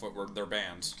said no, they're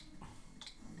banned.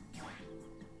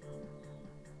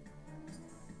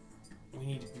 We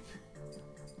need to be...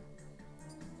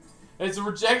 It's a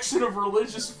rejection of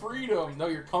religious freedom. No,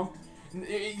 your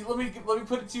let me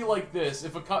put it to you like this: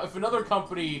 if another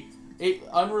company,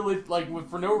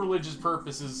 for no religious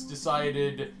purposes,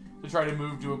 decided to try to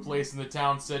move to a place and the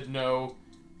town said no,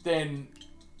 then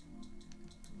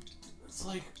it's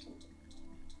like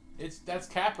that's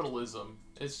capitalism.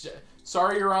 It's just,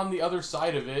 sorry you're on the other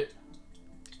side of it.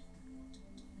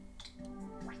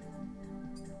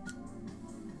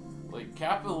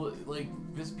 capital, like,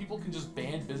 people can just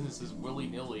ban businesses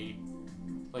willy-nilly,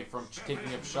 like, from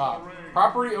taking up shop.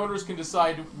 Property owners can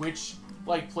decide which,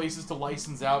 like, places to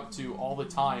license out to all the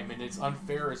time, and it's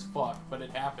unfair as fuck, but it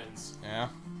happens. Yeah.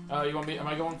 You want me? Am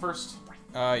I going first?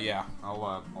 Yeah.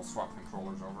 I'll swap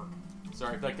controllers over.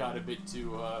 Sorry if that got a bit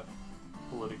too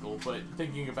political, but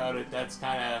thinking about it, that's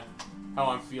kind of how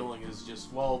I'm feeling. Is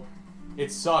just, well,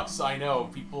 it sucks. I know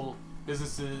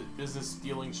business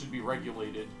dealing should be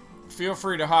regulated. Feel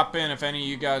free to hop in if any of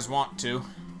you guys want to.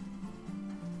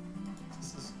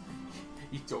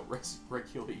 You don't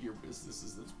regulate your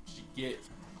businesses. That's what you get.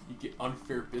 You get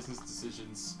unfair business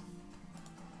decisions.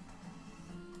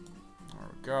 There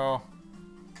we go.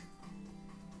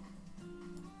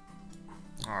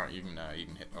 Alright, you can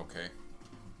hit OK.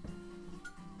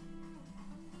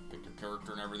 Pick your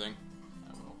character and everything.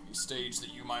 I will. Any stage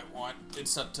that you might want.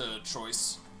 It's set to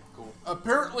choice. Cool.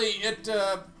 Apparently,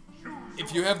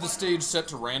 if you have the stage set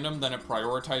to random, then it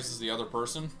prioritizes the other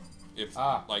person.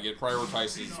 Like, it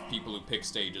prioritizes people who pick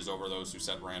stages over those who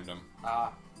set random.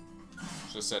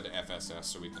 It's just set to FSS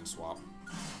so we can swap.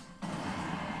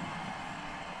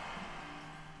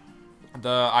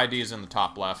 The ID is in the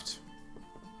top left.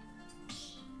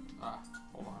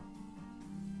 Hold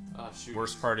on. Shoot.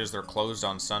 Worst part is they're closed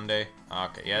on Sunday.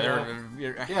 Okay, yeah, there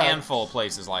are a handful of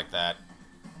places like that.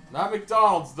 Not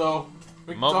McDonald's, though.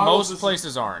 Most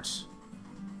places aren't.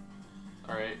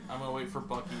 Alright, I'm gonna wait for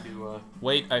Bucky to,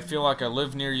 Wait, I feel like I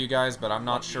live near you guys, but I'm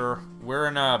not sure. We're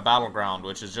in a Battleground,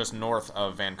 which is just north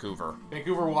of Vancouver.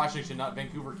 Vancouver, Washington, not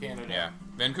Vancouver, Canada. Yeah.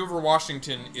 Vancouver,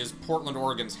 Washington is Portland,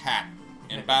 Oregon's hat,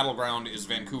 and Battleground is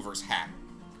Vancouver's hat.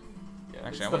 Yeah,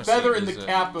 Actually, it's the feather in the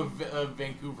cap of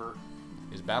Vancouver.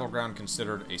 Is Battleground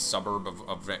considered a suburb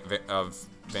of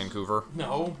Vancouver?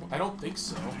 No, I don't think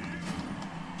so.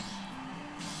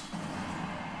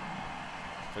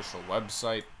 Official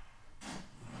website.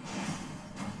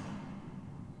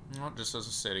 No, it just says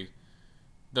a city.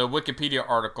 The Wikipedia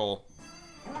article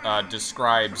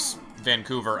describes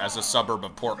Vancouver as a suburb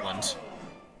of Portland.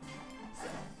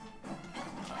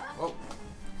 Oh.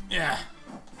 Yeah.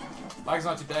 Lag's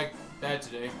not too bad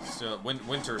today. Still,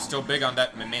 winter, still big on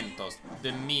that mementos.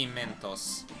 The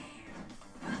mementos.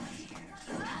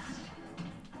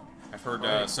 I've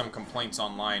heard some complaints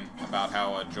online about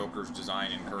how Joker's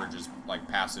design encourages like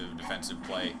passive defensive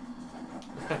play,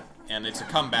 and it's a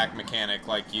comeback mechanic.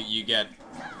 Like you get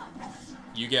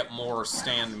more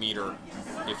stand meter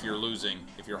if you're losing,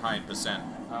 if you're high in percent.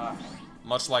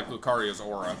 Much like Lucario's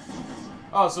aura.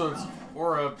 Oh, so it's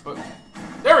aura, but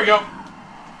there we go.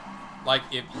 Like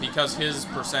because his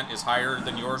percent is higher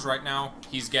than yours right now,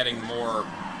 he's getting more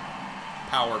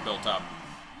power built up.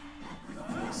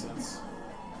 That makes sense.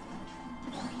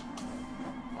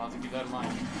 I'll have to keep that in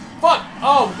mind. Fuck!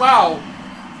 Oh wow!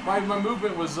 My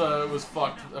movement was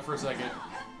fucked for a second.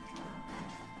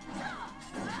 There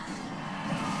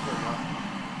we go.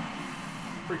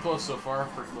 Pretty close so far.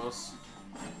 Pretty close.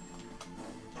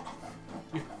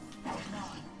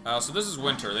 So this is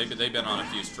Winter. They've been on a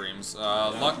few streams.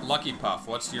 Lucky Puff.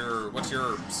 What's your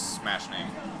Smash name?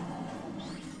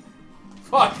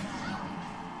 Fuck!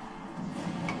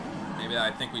 Maybe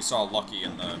I think we saw Lucky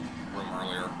in the room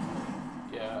earlier.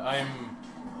 Yeah, I'm.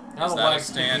 Is that a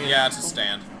stand? Yeah, it's a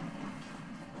stand.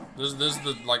 This is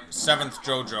the like 7th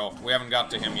JoJo. We haven't got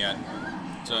to him yet.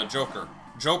 It's Joker.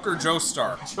 Joker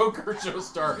Joestar. Joker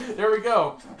Joestar. There we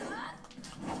go.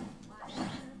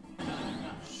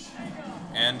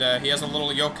 And he has a little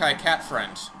yokai cat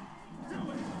friend.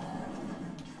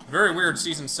 Very weird.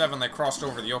 Season 7, they crossed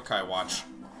over the Yokai Watch.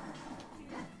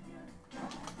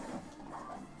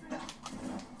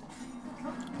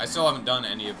 I still haven't done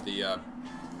any of the.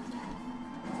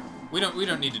 We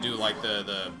don't need to do like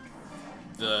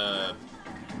the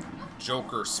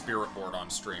Joker spirit board on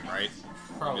stream, right?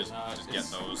 Probably just, not. Just get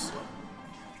those.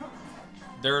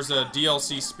 There's a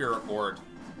DLC spirit board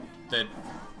that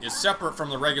is separate from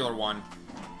the regular one,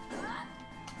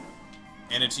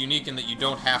 and it's unique in that you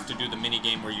don't have to do the mini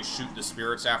game where you shoot the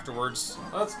spirits afterwards.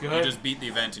 That's good. You just beat the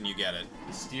event and you get it.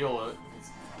 Steal it.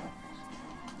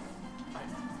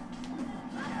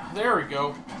 There we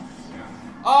go.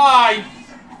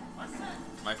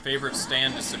 My favorite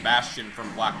stand is Sebastian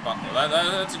from Black Butler.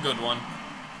 That's a good one.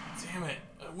 Damn it.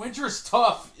 Winter's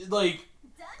tough. Like...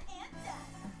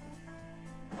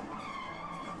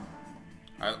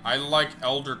 I like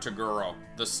Elder Toguro,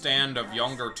 the stand of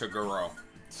younger Toguro.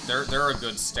 They're a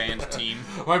good stand team.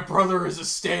 My brother is a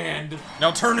stand.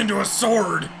 Now turn into a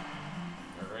sword!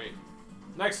 Alright.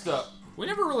 Next up. We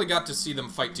never really got to see them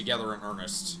fight together in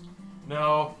earnest.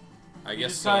 No. I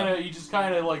guess he just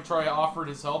kind of like offered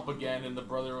his help again, and the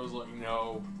brother was like,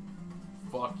 "No,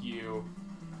 Fuck you.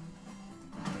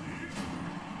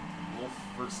 Wolf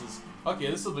versus... Okay,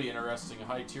 this will be interesting. A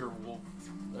high-tier Wolf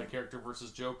character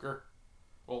versus Joker.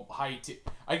 Well, high-tier...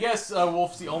 I guess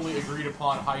Wolf's the only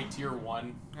agreed-upon high-tier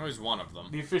one. Oh, he's one of them.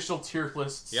 The official tier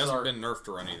lists He hasn't been nerfed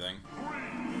or anything.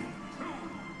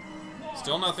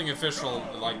 Still nothing official,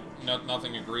 like,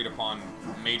 nothing agreed upon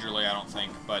majorly, I don't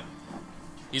think, but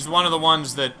he's one of the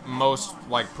ones that most,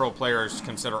 like, pro players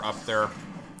consider up there.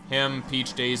 Him,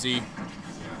 Peach Daisy,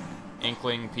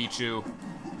 Inkling, Pichu.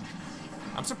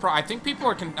 I'm surprised. I think people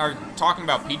are talking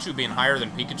about Pichu being higher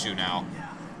than Pikachu now.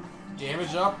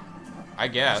 Damage up? I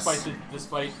guess.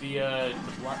 Despite the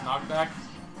knockback?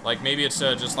 Like, maybe it's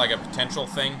just like a potential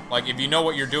thing. Like, if you know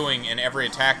what you're doing and every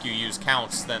attack you use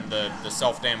counts, then the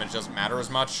self-damage doesn't matter as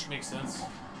much. Makes sense.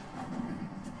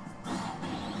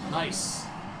 Nice.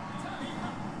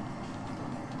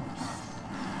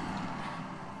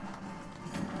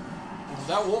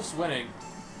 That Wolf's winning.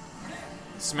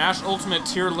 Smash Ultimate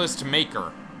Tier List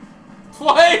Maker.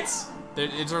 What?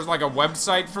 There's like a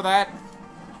website for that?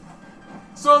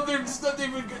 So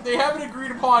they haven't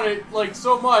agreed upon it like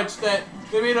so much that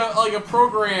they made a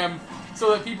program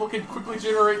so that people can quickly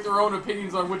generate their own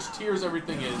opinions on which tiers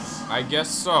everything is. I guess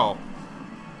so.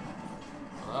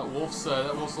 That wolf's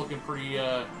looking pretty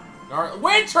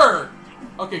Winter.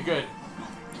 Okay, good.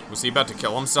 Was he about to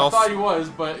kill himself? I thought he was,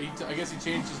 but I guess he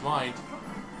changed his mind.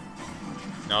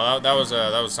 No, that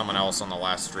was someone else on the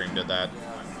last stream did that. Yeah.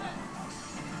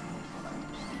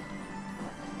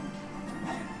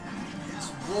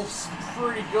 Wolf's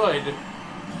pretty good.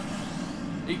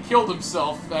 He killed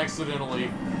himself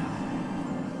accidentally.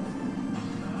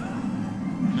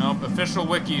 Nope, official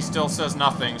wiki still says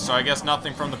nothing, so I guess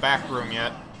nothing from the back room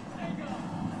yet.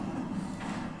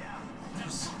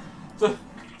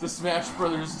 The Smash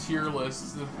Brothers tier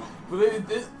list.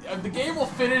 The game will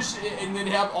finish and then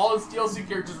have all its DLC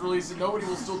characters released and nobody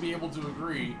will still be able to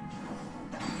agree.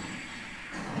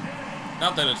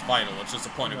 Not that it's vital, it's just a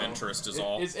point of interest is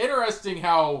all. It's interesting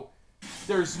how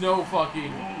there's no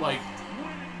fucking, like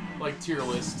tier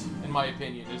list, in my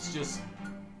opinion. It's just...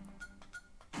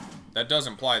 That does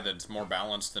imply that it's more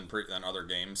balanced than other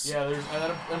games. Yeah,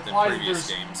 that implies that there's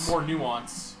games. more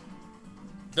nuance.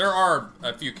 There are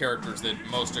a few characters that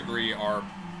most agree are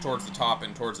towards the top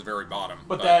and towards the very bottom.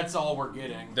 But that's all we're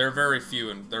getting. There are very few,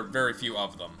 and there are very few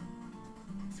of them.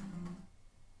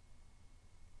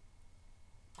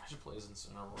 I should play as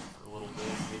Incineroar for a little bit,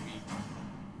 maybe.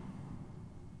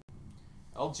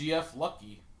 LGF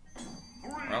Lucky.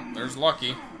 Well, there's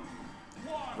Lucky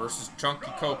versus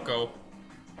Chunky Coco.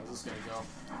 How's this gonna go?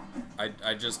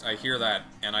 I hear that,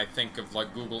 and I think of,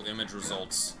 like, Google image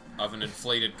results of an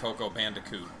inflated Coco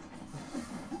Bandicoot.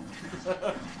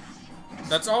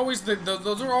 That's always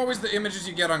those are always the images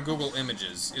you get on Google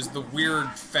Images, is the weird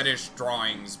fetish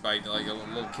drawings by, like,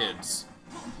 little kids.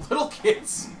 Little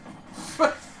kids?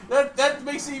 that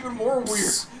makes it even more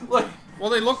weird. Like, well,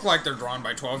 they look like they're drawn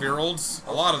by 12-year-olds.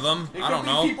 A lot of them. I don't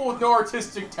know. People with no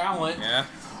artistic talent. Yeah.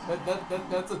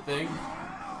 That's a thing.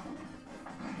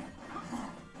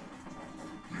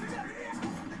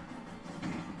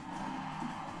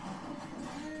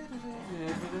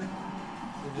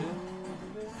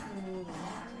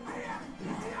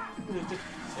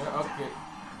 Yeah, okay.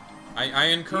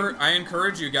 I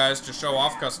encourage you guys to show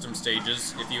off custom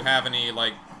stages if you have any,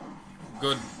 like,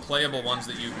 good playable ones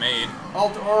that you've made.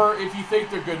 Or if you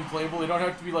think they're good and playable, they don't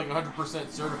have to be like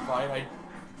 100% certified.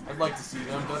 I'd like to see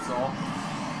them. That's all.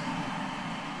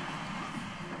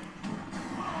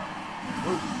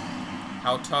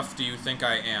 How tough do you think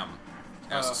I am?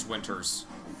 Asks Winters.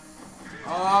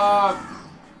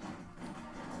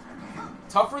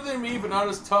 Tougher than me, but not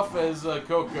as tough as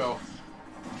Coco.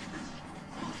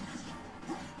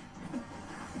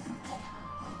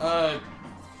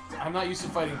 I'm not used to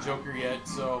fighting Joker yet,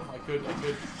 so I could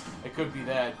be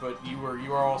that. But you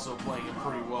are also playing him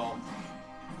pretty well.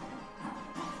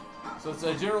 So it's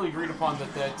generally agreed upon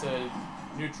that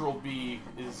neutral B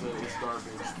is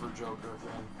garbage for Joker.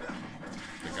 Then.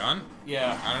 The gun?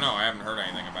 Yeah. I don't know. I haven't heard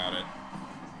anything about it.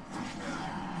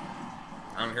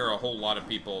 I don't hear a whole lot of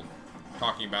people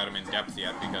talking about him in depth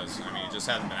yet because, I mean, it just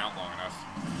hasn't been out long enough.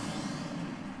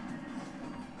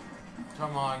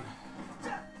 Come on.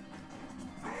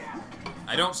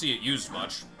 I don't see it used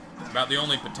much. About the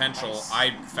only potential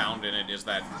I found in it is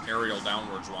that aerial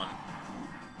downwards one.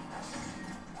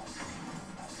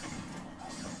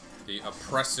 The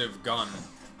oppressive gun.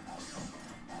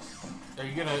 Are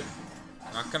you gonna...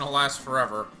 Not gonna last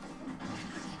forever.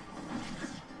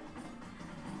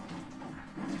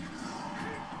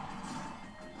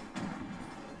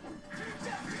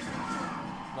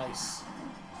 Nice.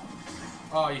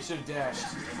 Oh, you should have dashed.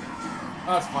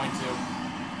 Oh, that's fine too.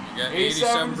 You got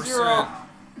 87%.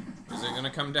 87%. Is it gonna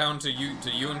come down to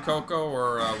you and Coco,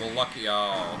 or will Lucky?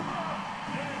 Oh.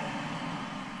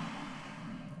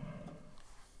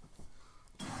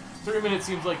 3 minutes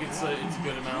seems like it's a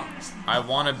good amount. I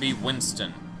want to be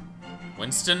Winston.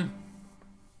 Winston?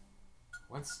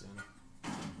 Winston.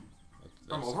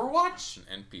 From That's Overwatch?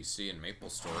 an NPC in Maple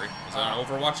Story. Is that an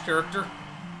Overwatch character?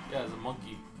 Yeah, it's a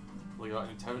monkey. Like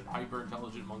an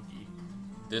hyper-intelligent monkey.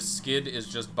 This skid is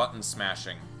just button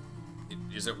smashing.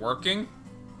 Is it working?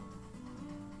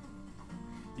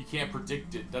 You can't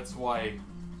predict it. That's why.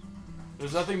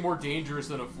 There's nothing more dangerous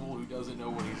than a fool who doesn't know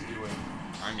what he's doing.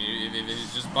 I mean, if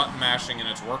it's just button mashing and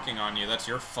it's working on you, that's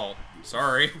your fault.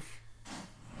 Sorry.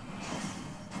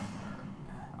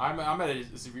 I'm at a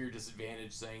severe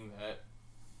disadvantage saying that.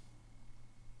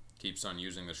 Keeps on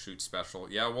using the shoot special.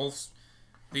 Yeah, Wolf's...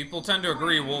 People tend to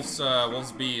agree Wolf's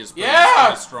B is pretty,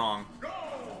 pretty strong.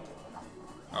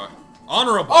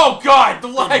 Honorable! Oh god! The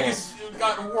lag has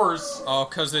gotten worse. Oh,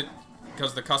 because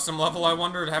the custom level, I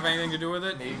wonder, have anything to do with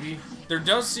it? Maybe. There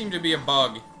does seem to be a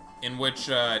bug in which,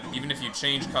 even if you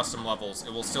change custom levels,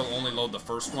 it will still only load the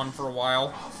first one for a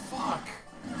while. Oh, fuck.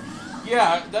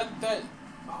 Yeah, that...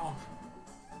 Oh.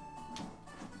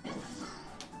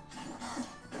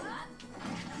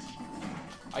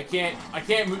 I can't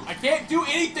do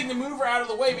anything to move her out of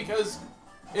the way because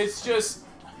it's just...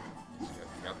 You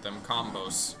got them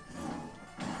combos.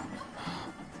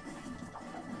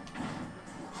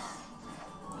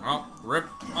 Oh, rip.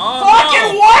 Oh,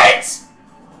 fucking no! what?!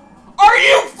 Are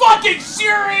you fucking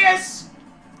serious?!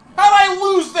 How'd I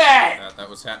lose that?! That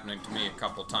was happening to me a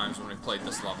couple times when we played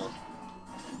this level.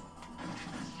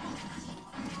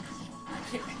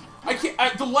 I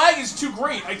can't, the lag is too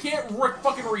great. I can't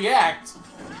fucking react.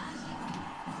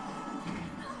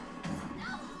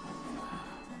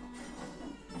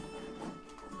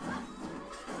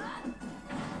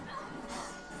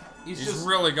 He's just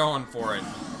really going for it.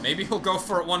 Maybe he'll go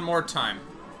for it one more time.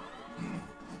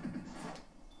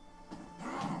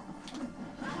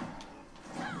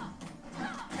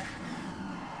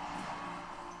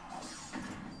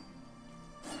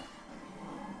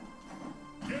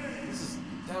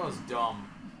 That was dumb.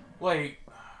 Like...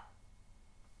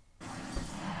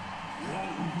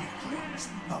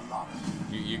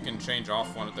 You can change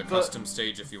off one at the custom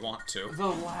stage if you want to. The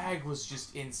lag was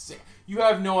just insane. You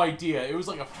have no idea. It was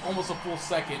like almost a full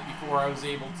second before I was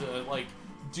able to, like,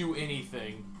 do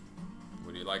anything.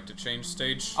 Would you like to change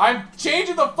stage? I'm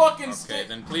changing the fucking stage! Okay,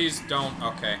 then please don't.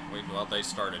 Okay, wait, well, they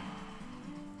started.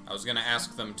 I was gonna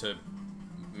ask them to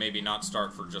maybe not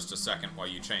start for just a second while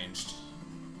you changed.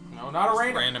 No, not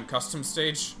a random custom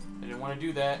stage. I didn't want to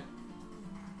do that.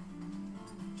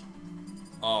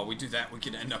 Oh, we do that, we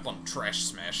could end up on Trash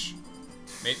Smash.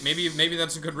 Maybe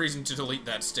that's a good reason to delete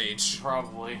that stage.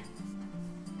 Probably.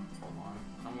 Hold on.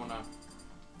 I'm gonna...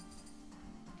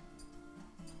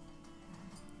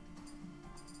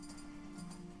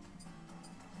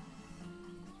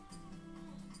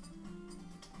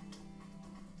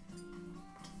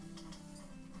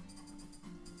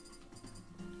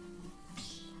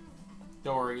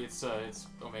 Don't worry, it's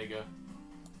Omega.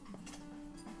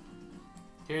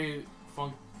 Okay,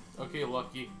 okay,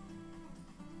 Lucky.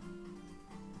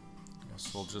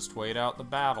 Guess we'll just wait out the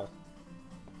battle.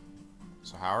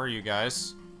 So how are you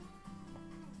guys?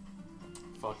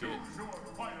 Fuck it.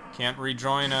 Can't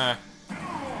rejoin,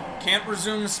 can't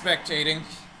resume spectating.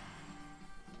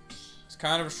 It's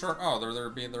kind of a short... Oh, they're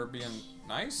being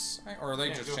nice? Or are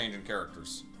they just changing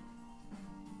characters?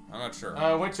 I'm not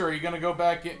sure. Winter, are you gonna go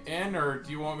back in, or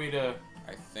do you want me to...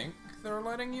 I think they're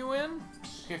letting you in?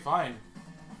 Okay, fine.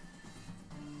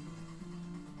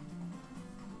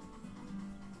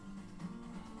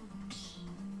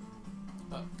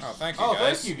 Oh, thank you, guys. Oh,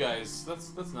 thank you, guys.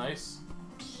 That's nice.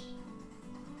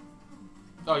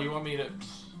 Oh, you want me to...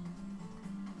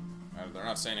 They're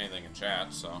not saying anything in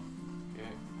chat, so... Okay.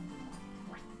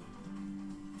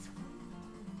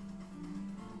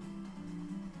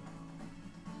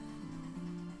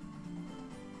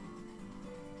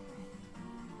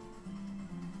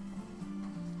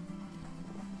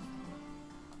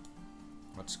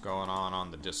 What's going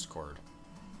on the Discord?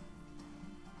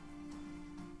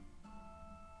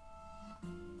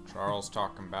 Charles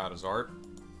talking about his art.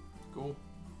 Cool.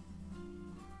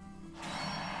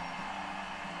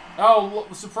 Oh,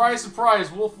 surprise,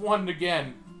 surprise, Wolf won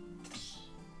again.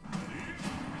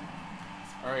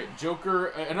 Alright, Joker,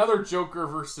 another Joker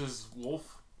versus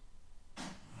Wolf.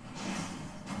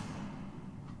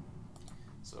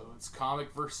 So it's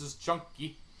Comic versus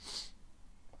Chunky.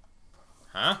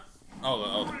 Huh?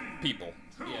 Oh, the people.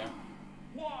 Yeah.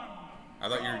 I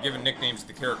thought you were giving nicknames to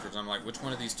the characters. I'm like, which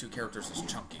one of these two characters is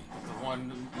Chunky? The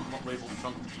one labeled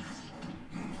Chunky.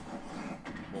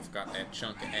 Wolf got that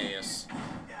chunk of ass.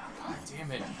 God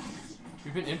damn it.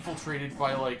 We've been infiltrated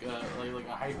by like a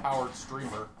high-powered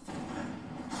streamer.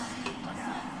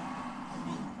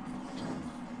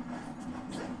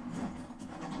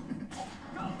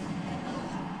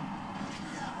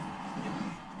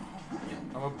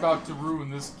 I'm about to ruin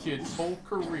this kid's whole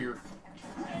career.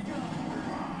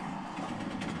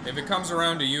 If it comes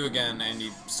around to you again and he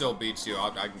still beats you,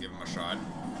 I can give him a shot.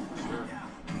 Sure.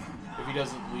 If he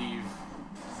doesn't leave.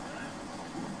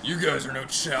 You guys are no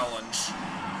challenge.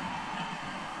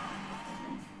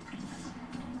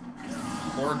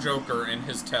 Poor Joker in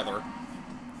his tether.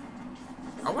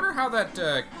 I wonder how that,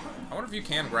 I wonder if you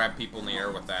can grab people in the air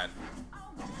with that.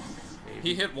 Maybe.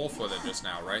 He hit Wolf with it just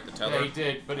now, right? The tether? Yeah, he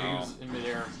did, but he was in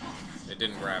midair. It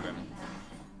didn't grab him.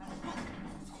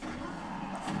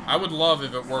 I would love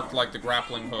if it worked like the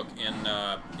grappling hook in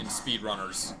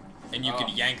Speedrunners, and you could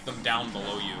yank them down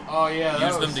below you. Oh yeah,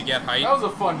 Use them to get height. That was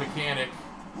a fun mechanic.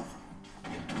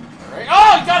 Alright.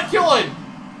 Oh, you gotta kill him!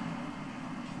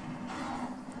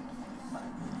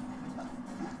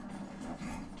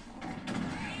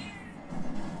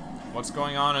 What's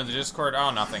going on in the Discord?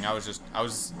 Oh, nothing. I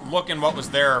was looking what was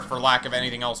there for lack of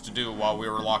anything else to do while we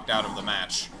were locked out of the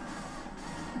match.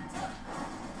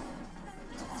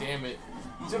 Damn it.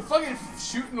 He's fucking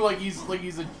shooting like he's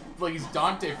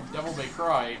Dante from Devil May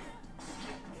Cry.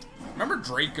 Remember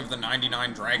Drake of the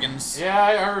 99 Dragons? Yeah,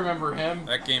 I remember him.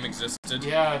 That game existed.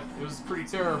 Yeah, it was pretty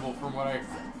terrible from what I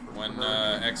when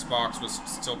Xbox was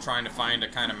still trying to find a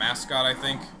kind of mascot, I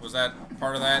think. Was that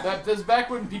part of that? That was back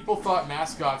when people thought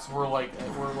mascots were like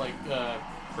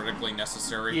critically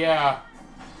necessary. Yeah,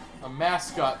 a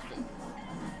mascot.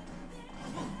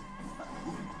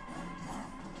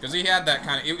 Because he had that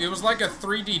kind of... It was like a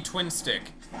 3D twin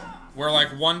stick. Where, like,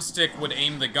 one stick would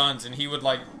aim the guns, and he would,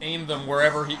 like, aim them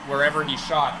wherever he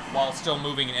shot, while still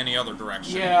moving in any other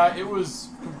direction. Yeah, it was...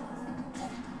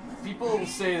 People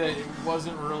say that it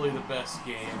wasn't really the best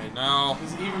game. No.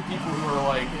 Because even people who are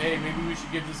like, hey, maybe we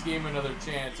should give this game another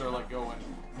chance, are like going,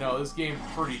 no, this game's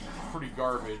pretty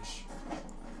garbage.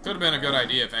 Could have been a good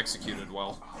idea if executed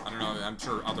well. I don't know, I'm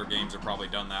sure other games have probably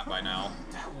done that by now.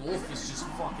 That wolf is just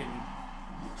fucking...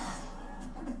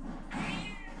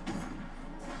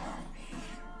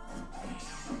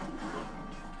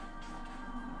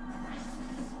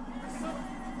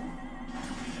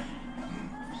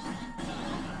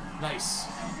 Nice.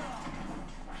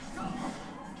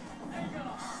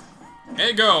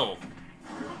 Hey, go!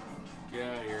 Get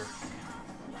out of here.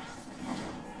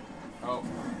 Oh.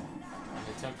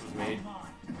 An attempt was made.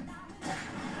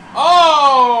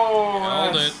 Oh!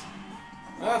 Held it.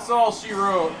 That's all she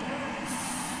wrote.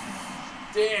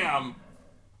 Damn.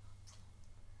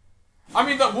 I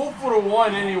mean, the wolf would have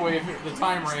won anyway if the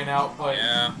time ran out, but...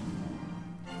 Yeah.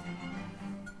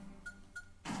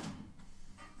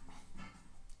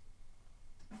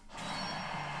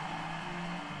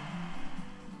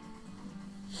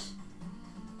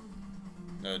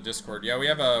 Discord. Yeah, we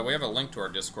have a link to our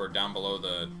Discord down below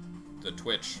the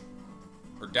Twitch,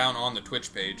 or down on the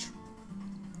Twitch page.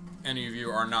 Any of you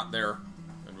are not there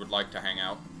and would like to hang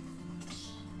out.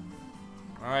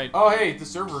 All right. Oh, hey, the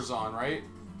server's on, right?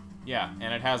 Yeah,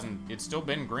 and it's still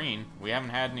been green. We haven't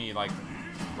had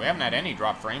any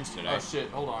drop frames today. Oh shit,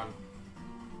 hold on.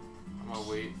 I'm gonna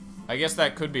wait. I guess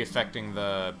that could be affecting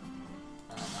the...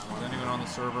 Is anyone on the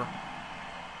server?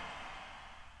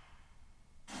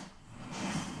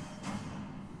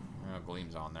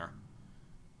 Gleam's on there.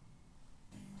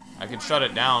 I could shut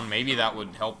it down. Maybe that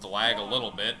would help the lag a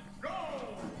little bit.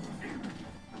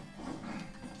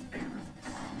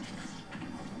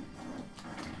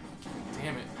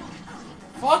 Damn it.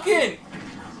 Fucking!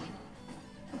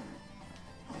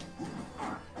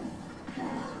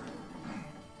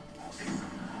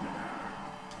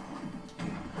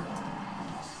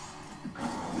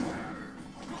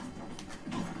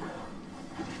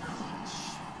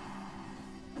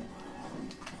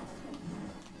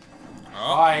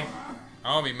 Oh. Bye.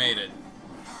 Oh, we made it.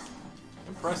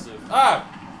 Impressive. Ah!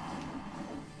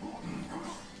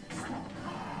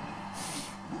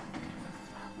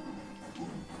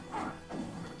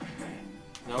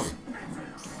 Nope.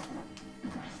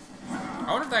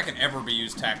 I wonder if that can ever be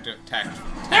used There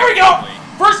we go!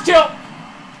 First kill!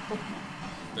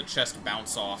 The chest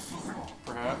bounce off.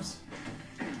 Perhaps.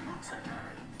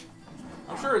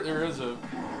 I'm sure there is a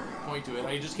point to it.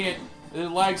 I just can't... The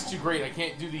lag's too great. I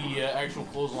can't do the actual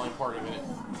clothesline part of it.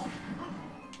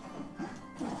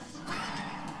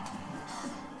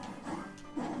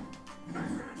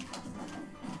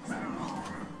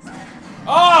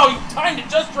 timed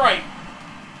it just right.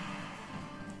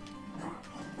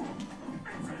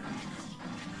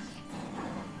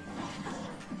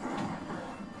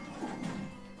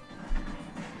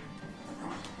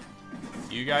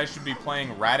 You guys should be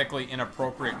playing radically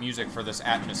inappropriate music for this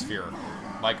atmosphere.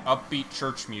 Like upbeat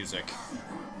church music.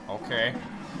 Okay.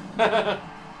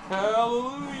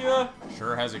 Hallelujah.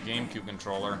 Sure has a GameCube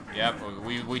controller. Yep,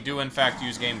 we do in fact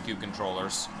use GameCube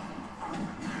controllers.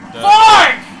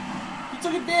 Fuck! You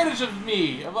took advantage of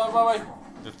me.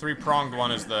 The three-pronged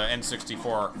one is the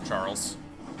N64, Charles.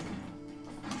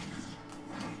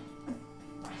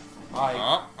 Hi.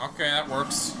 Oh, okay, that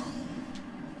works.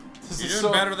 This You're is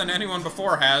doing better than anyone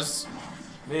before has.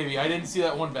 Maybe. I didn't see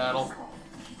that one battle.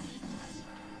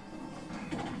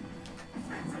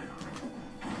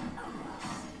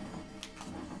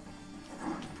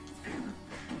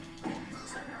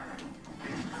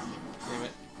 Damn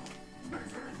it.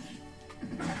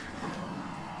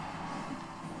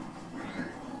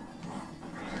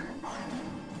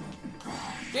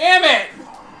 Damn it!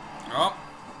 Oh,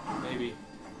 Maybe.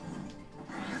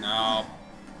 no.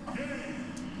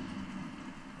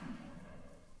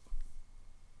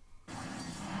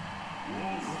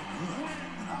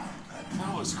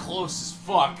 That was close as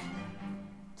fuck.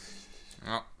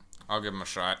 Oh, I'll give him a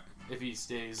shot. If he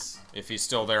stays. If he's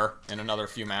still there in another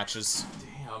few matches.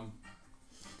 Damn.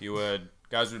 If you would,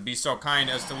 guys would be so kind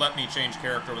as to let me change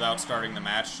character without starting the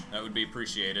match. That would be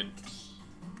appreciated.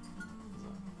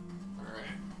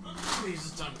 Alright. Please,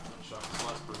 it's time to finish off this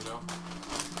last burrito.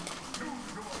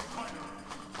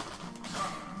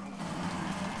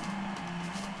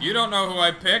 You don't know who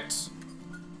I picked?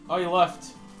 Oh, you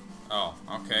left. Oh,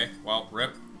 okay. Well,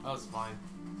 rip. That was fine.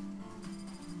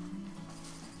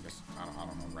 Guess, I don't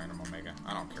know. Random Omega.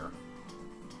 I don't care.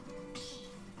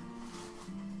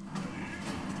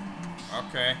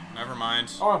 Okay, never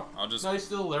mind. Oh, I'll just no, he's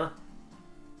still there.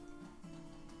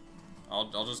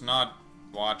 I'll just not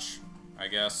watch, I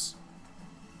guess.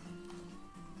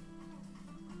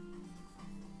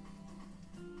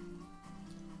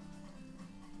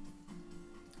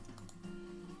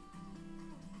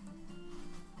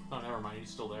 Oh, never mind, he's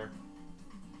still there.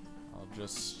 I'll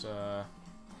just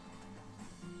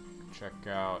check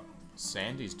out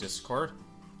Sandy's Discord.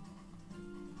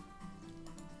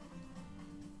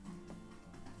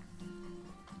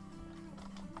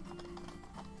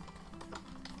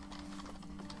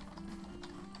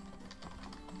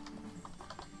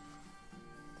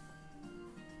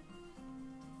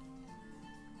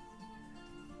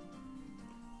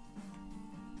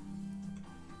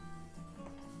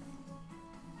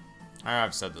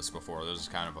 I've said this before. There's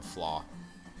kind of a flaw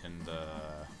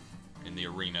in the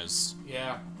arenas.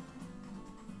 Yeah.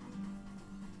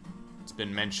 It's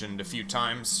been mentioned a few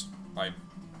times by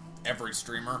every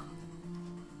streamer.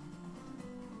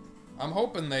 I'm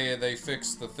hoping they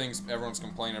fix the things everyone's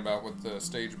complaining about with the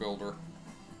stage builder.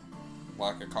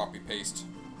 Lack of copy paste,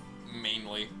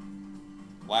 mainly.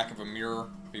 Lack of a mirror,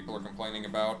 people are complaining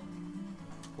about.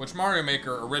 Which Mario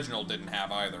Maker original didn't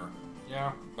have either.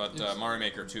 Yeah. But Mario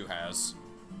Maker 2 has.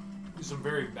 Some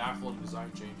very baffling design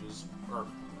changes. Or,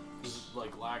 just,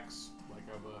 like, lacks, like,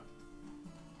 of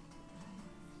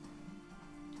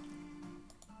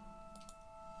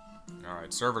a...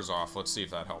 Alright, server's off. Let's see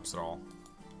if that helps at all.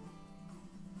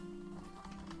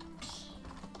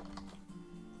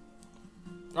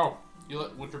 Oh, you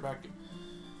let Winter back...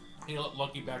 You let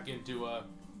Lucky back into,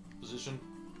 position?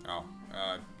 Oh,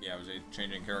 yeah, was he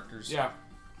changing characters? Yeah.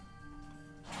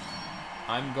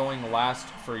 I'm going last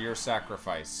for your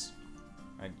sacrifice.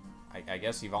 I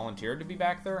guess he volunteered to be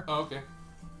back there? Oh, okay.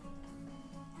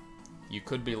 You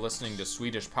could be listening to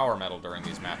Swedish power metal during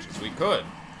these matches. We could.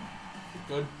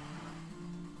 Good.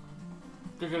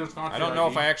 Good get his I don't know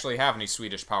if I actually have any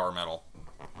Swedish power metal.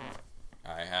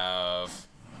 I have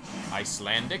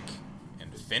Icelandic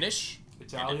and Finnish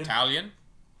Italian. and Italian.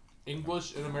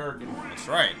 English and American. That's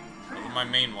right. Those are my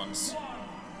main ones.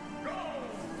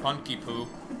 Punky Poo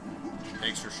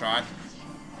takes your shot.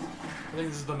 I think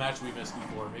this is the match we missed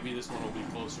before. Maybe this one will be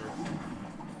closer.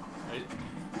 Right?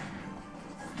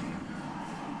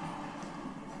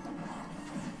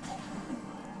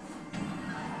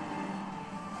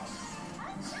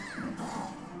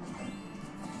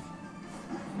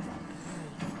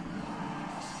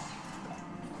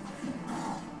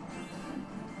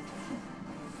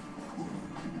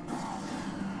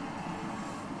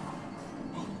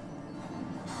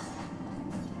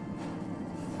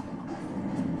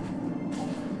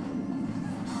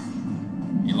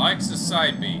 He likes his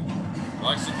side B. He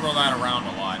likes to throw that around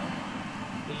a lot.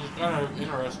 This is kind of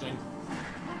interesting.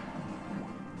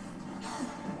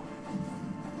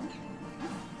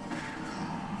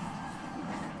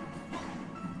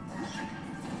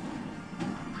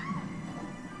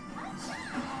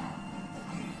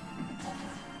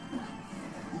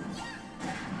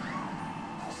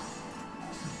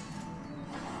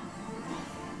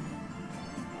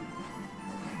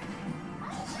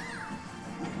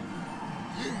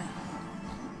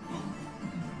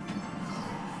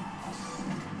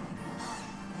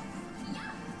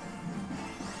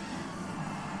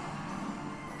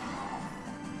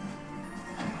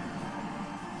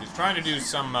 trying to do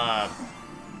some,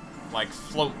 like,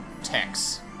 float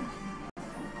techs.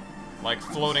 Like,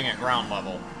 floating at ground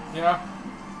level. Yeah.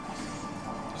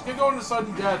 Just get going to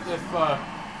sudden death if,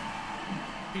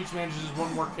 Peach manages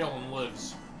one more kill and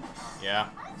lives. Yeah.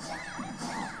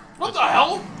 What the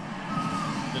hell?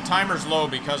 The timer's low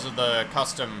because of the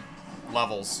custom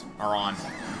levels are on.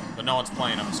 But no one's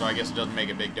playing them, so I guess it doesn't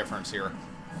make a big difference here.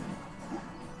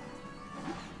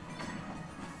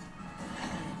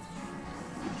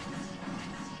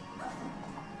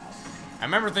 I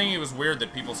remember thinking it was weird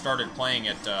that people started playing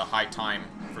at high time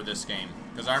for this game.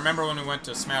 Because I remember when we went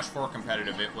to Smash 4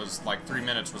 competitive, it was like 3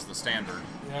 minutes was the standard.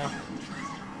 Yeah.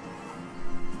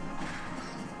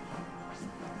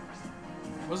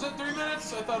 Was it 3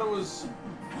 minutes? I thought it was...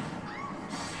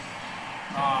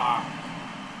 Ah.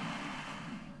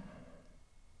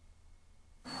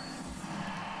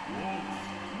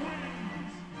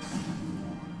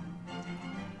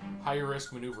 High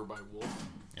risk maneuver by Wolf.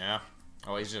 Yeah.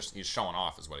 Oh, he's showing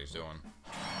off is what he's doing.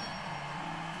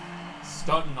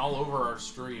 Stunting all over our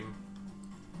stream.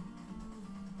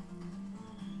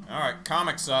 Alright,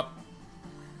 comics up.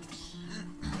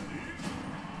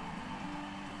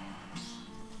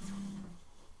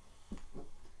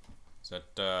 Is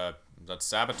that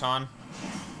Sabaton?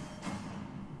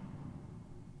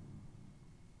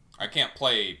 I can't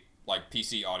play like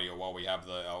PC audio while we have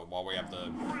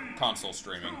the console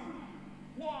streaming.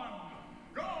 1,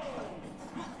 go!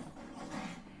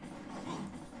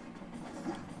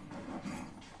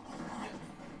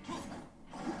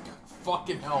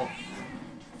 Fucking hell.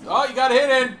 Oh, you got hit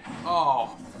in!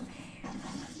 Oh.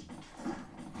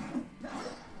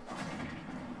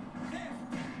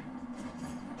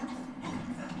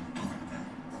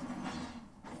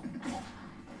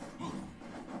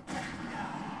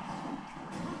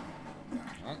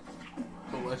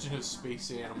 The Legend of Space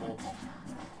Animal.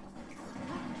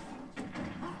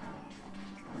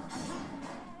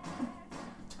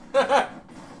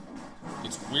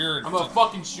 It's weird. I'm gonna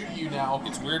fucking shoot you now.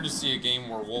 It's weird to see a game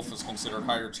where Wolf is considered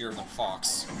higher tier than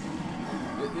Fox.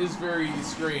 It is very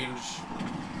strange.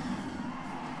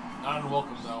 Not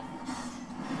unwelcome though.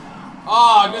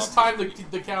 Ah, I mistimed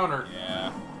the counter.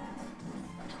 Yeah.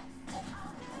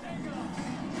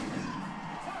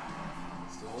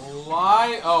 Still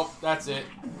alive. Oh, that's it.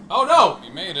 Oh no!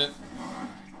 He made it.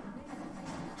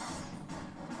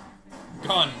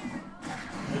 Gun.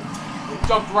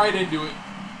 Jumped right into it.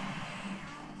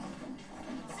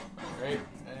 Alright,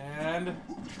 and...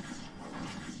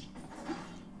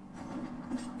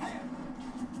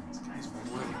 This guy's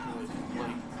really good.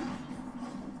 Like...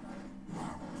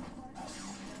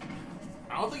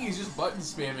 I don't think he's just button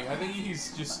spamming. I think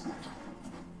he's just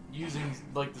using,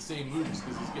 like, the same moves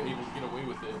because he's able to get away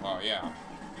with it. Oh, yeah.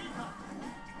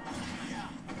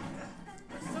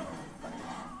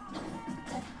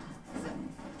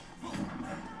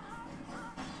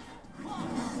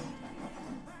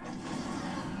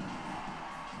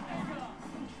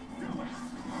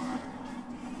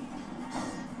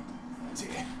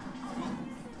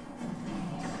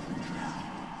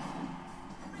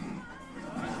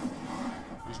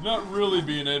 He's not really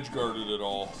being edge-guarded at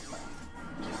all.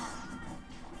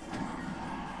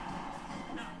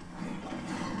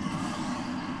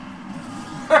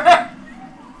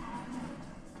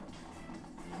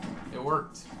 It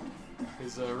worked.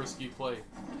 His risky play.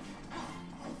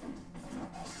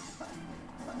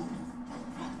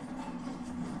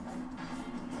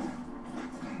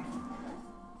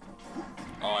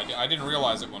 Oh, I didn't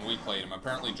realize it when we played him.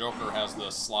 Apparently Joker has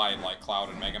the slide like Cloud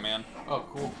and Mega Man Oh,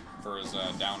 cool. for his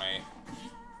down A.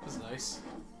 That's nice.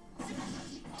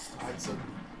 Alright, so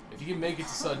if you can make it to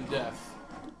sudden death,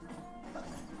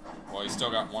 Well, he's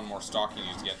still got one more stock he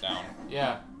needs to get down.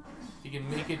 yeah. If he can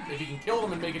make it, if he can kill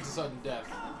them and make it to sudden death.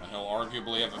 And he'll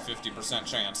arguably have a 50%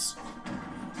 chance.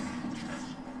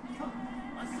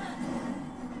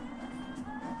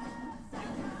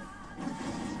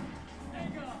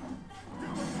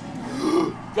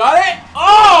 Got it?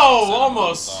 Oh,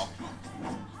 almost. So.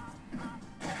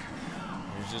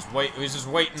 He's just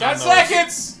waiting 10 on those.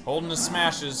 seconds. Holding his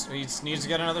smashes. He just needs to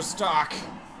get another stock.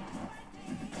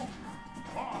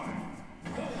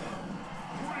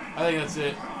 I think that's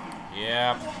it.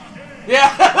 Yeah. Yeah.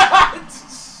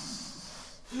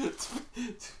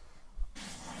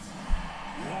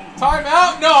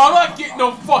 Timeout? No, I'm not getting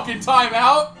no fucking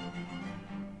timeout.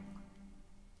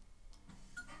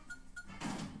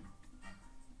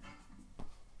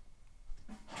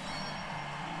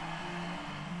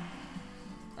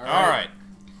 Alright.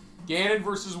 Ganon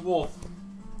versus Wolf.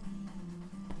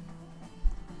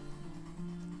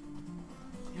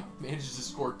 Manages to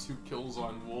score 2 kills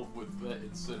on Wolf with that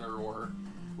Incineroar.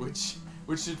 which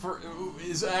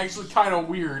is actually kind of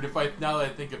weird now that I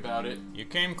think about it. You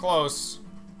came close.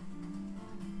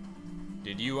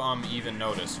 Did you even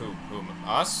notice who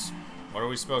us? What are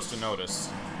we supposed to notice?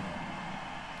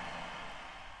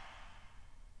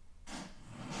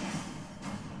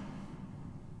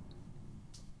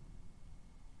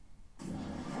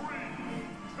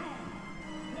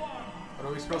 What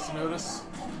are we supposed to notice?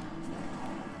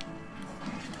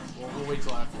 Well, we'll wait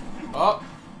till after. Oh!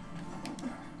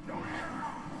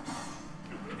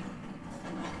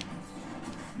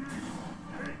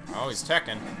 Oh, he's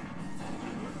teching.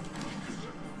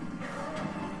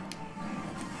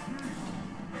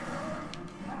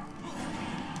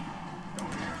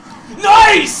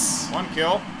 Nice! One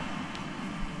kill.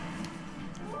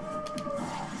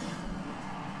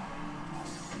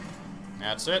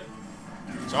 That's it.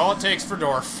 That's all it takes for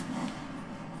Dorf.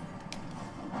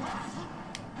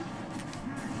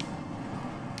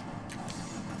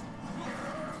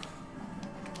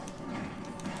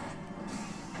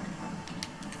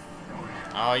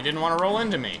 Oh, he didn't want to roll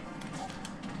into me.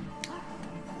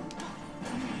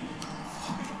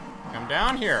 Come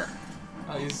down here.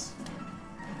 Nice.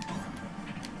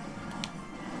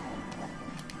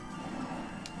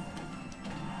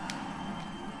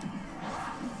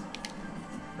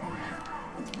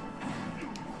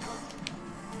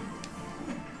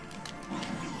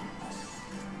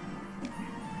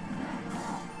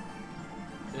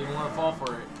 Didn't want to fall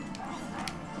for it.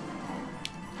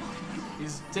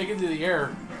 He's taken to the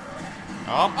air.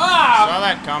 Oh, Ah! saw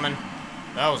that coming.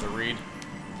 That was a read.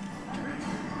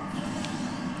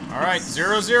 Alright,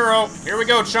 0-0. Here we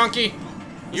go, Chunky.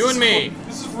 You and me.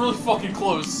 This is really fucking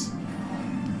close.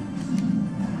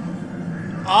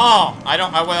 Oh,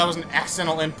 well, that was an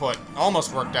accidental input.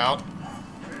 Almost worked out.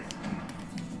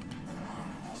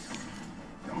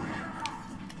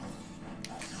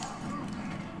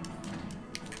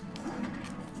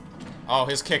 Oh,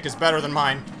 his kick is better than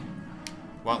mine.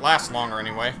 Well, it lasts longer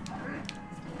anyway.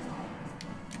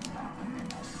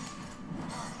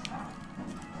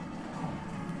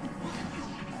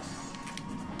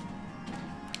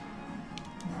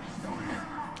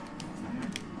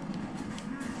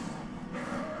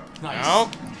 Nice. No,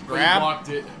 But he grab. blocked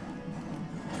it.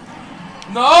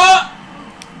 No!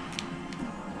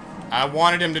 I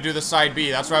wanted him to do the side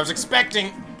B. That's what I was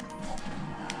expecting.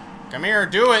 Come here,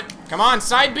 do it. Come on,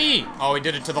 side B. Oh, he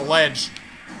did it to the ledge.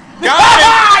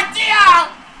 Got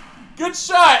Yeah! Good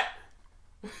shot.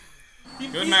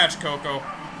 him. Good match, Coco.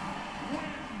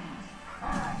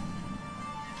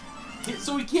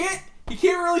 So he can't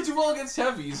really do well against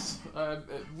heavies,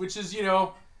 which is, you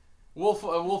know,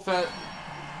 Wolfette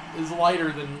is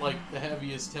lighter than like the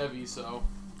heaviest heavy. So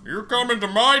You come into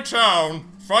my town,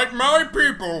 fight my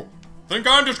people, think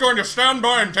I'm just going to stand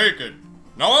by and take it.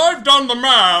 Now I've done the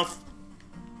math.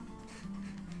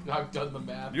 I've done the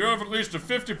math. You have at least a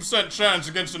 50% chance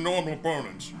against a normal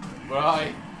opponent.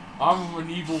 But I'm an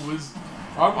evil I'm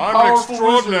a I'm an powerful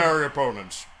extraordinary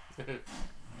opponent.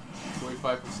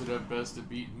 25% at best to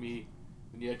beat me,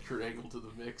 and yet Kurt Angle to the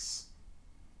mix.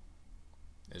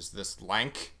 Is this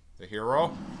Lank, the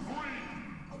hero?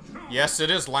 Yes, it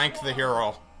is Lank, the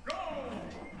hero.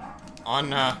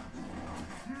 On,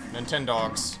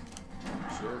 Nintendogs.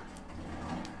 Sure.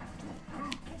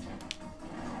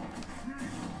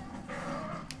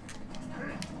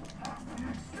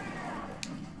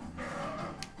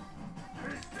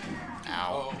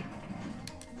 Ow. Oh.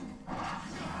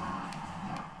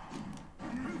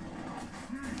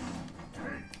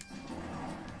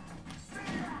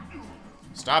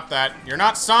 Stop that. You're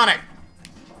not Sonic!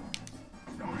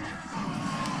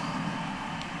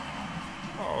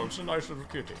 Oh, it's a nice little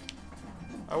kitty.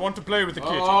 I want to play with the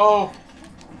kitty. Oh.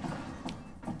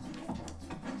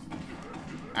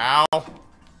 Ow.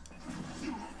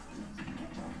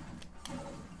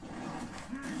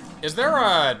 Is there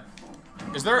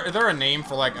a name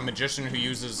for like a magician who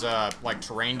uses like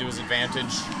terrain to his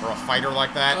advantage, or a fighter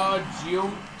like that?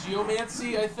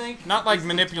 Geomancy, I think. Not like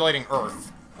manipulating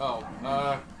Earth, Oh,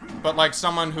 but like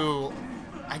someone who,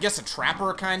 I guess a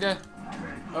trapper kinda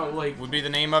like would be the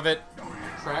name of it.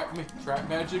 trap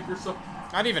magic or something.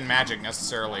 Not even magic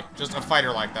necessarily, just a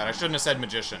fighter like that. I shouldn't have said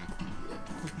magician.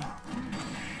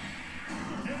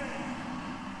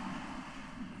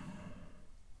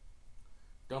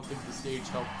 Don't think the stage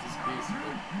helped this case,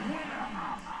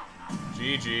 but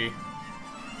GG.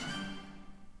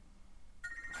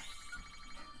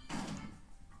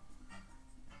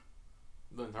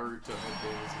 the Naruto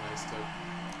headband was a nice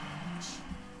touch.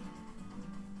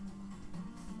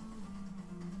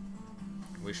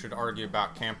 We should argue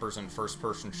about campers and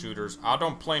first-person shooters. I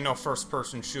don't play no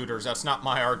first-person shooters. That's not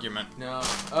my argument. No.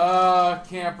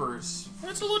 Campers.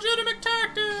 It's a legitimate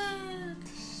tactic!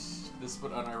 This,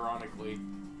 but unironically.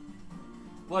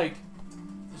 Like...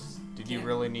 Did you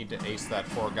really need to ace that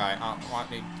poor guy?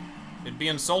 It'd be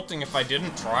insulting if I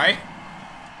didn't try.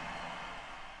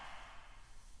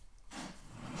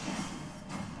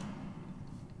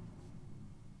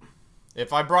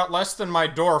 If I brought less than my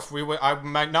dwarf, I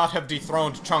might not have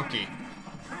dethroned Chunky.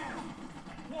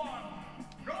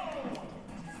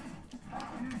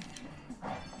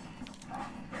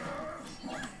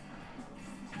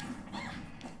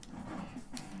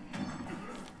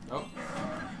 Nope.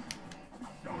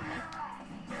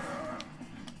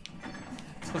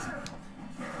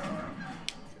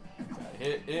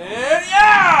 Hit it.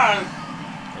 Yeah!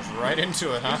 Goes right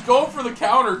into it, huh? He's going for the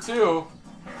counter, too.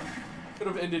 Could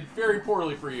have ended very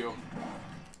poorly for you.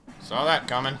 Saw that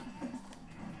coming.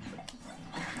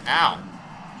 Ow.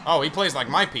 Oh, he plays like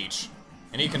my Peach.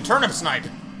 And he can turnip snipe.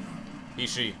 He,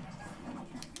 she.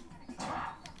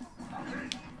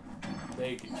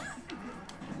 Thank you.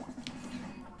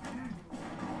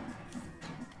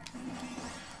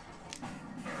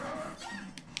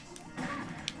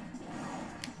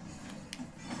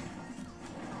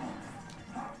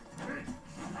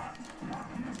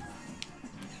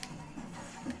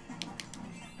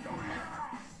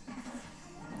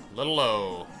 Little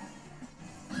low.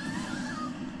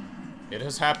 It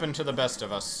has happened to the best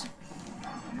of us.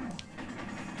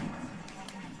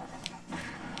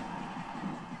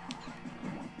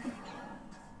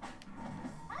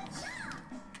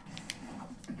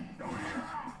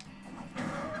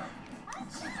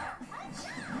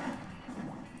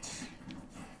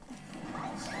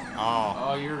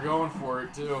 Oh, you were going for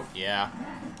it, too. Yeah.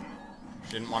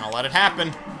 Didn't want to let it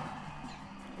happen.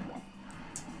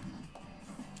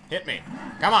 Hit me.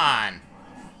 Come on.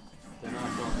 They're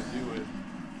not going to do it.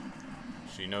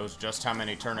 She knows just how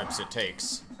many turnips it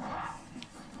takes.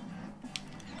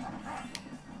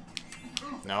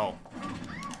 No.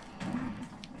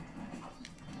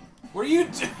 What are you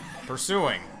doing?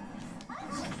 Pursuing.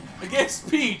 Against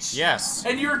Peach? Yes.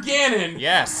 And you're Ganon?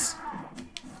 Yes.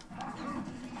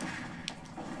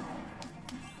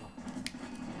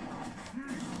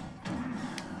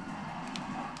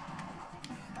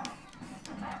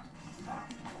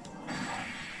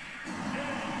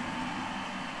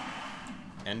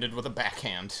 Ended with a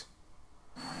backhand.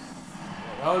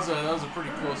 That was a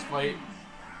pretty close fight.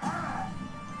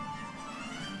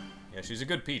 Yeah, she's a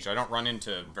good Peach. I don't run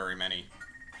into very many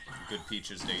good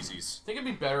Peaches daisies. I think it'd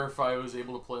be better if I was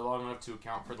able to play long enough to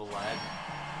account for the lag.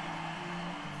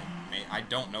 I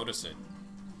don't notice it.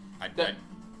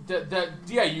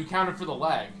 Yeah, you accounted for the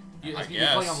lag. You've been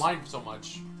guess. playing online so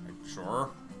much. Sure.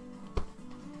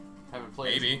 Haven't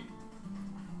played. Maybe.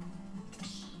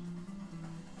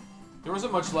 There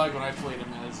wasn't much lag when I played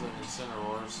him as an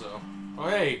Incineroar, so. Oh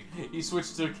hey, he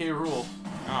switched to K. Rool.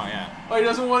 Oh yeah. Oh, he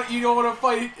doesn't want. You don't want to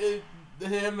fight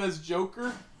him as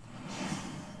Joker.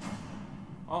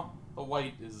 Oh, the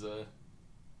white is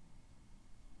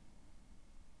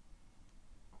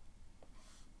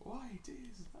White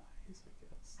is nice, I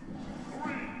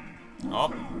guess.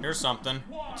 Oh, here's something.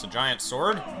 It's a giant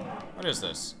sword. What is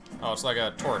this? Oh, it's like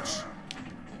a torch.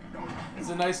 It's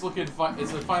a nice looking.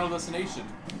 It's a Final Destination,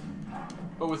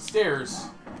 but with stairs.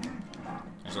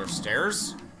 Is there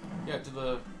stairs? Yeah, to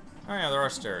the. Oh yeah, there are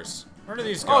stairs. Where do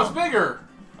these go? Oh, it's bigger.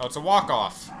 Oh, it's a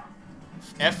walk-off.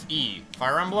 F-E.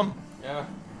 Fire Emblem? Yeah.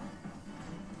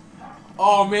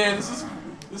 Oh man, this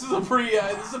is a pretty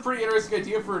interesting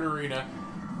idea for an arena.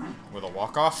 With a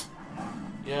walk-off?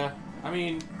 Yeah, I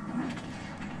mean,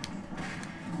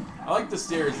 I like the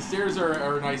stairs. The stairs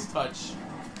are a nice touch.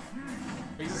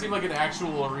 Makes it seem like an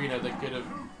actual arena that could have.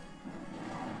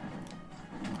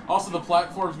 Also, the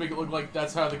platforms make it look like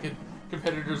that's how the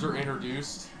competitors are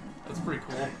introduced. That's pretty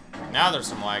cool. Now there's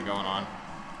some lag going on.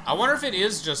 I wonder if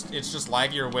it's just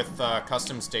laggier with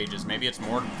custom stages. Maybe it's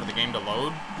more for the game to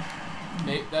load.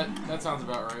 Hey, that sounds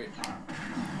about right.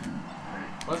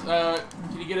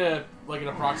 Can you get an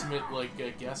approximate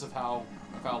guess of how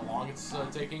long it's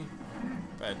taking?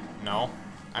 But no.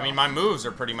 I mean, my moves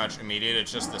are pretty much immediate.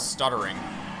 It's just the stuttering.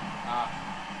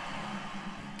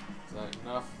 Is that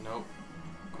enough? Nope.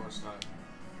 Of course not.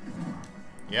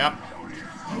 Yep.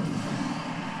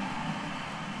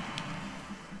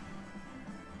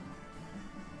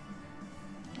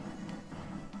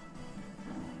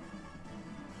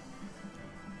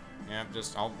 Yeah,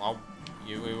 just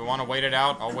you want to wait it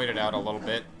out? I'll wait it out a little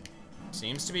bit.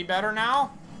 Seems to be better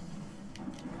now.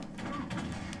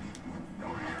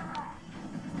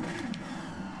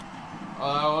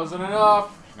 Oh, that wasn't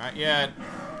enough. Not yet.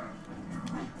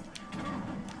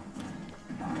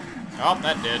 Oh,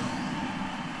 that did.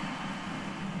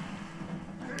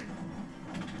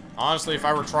 Honestly, if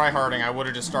I were tryharding, I would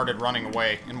have just started running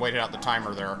away and waited out the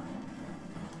timer there.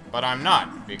 But I'm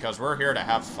not, because we're here to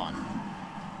have fun.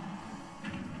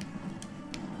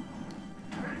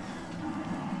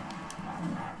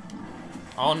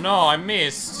 Oh no, I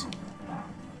missed.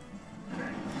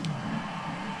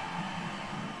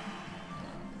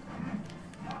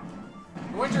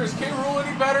 Winter, is K. Rool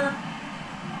any better?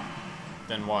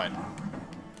 Then what?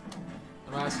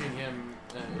 I'm asking him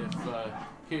if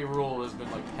K. Rool has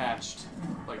been like patched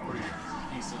like pretty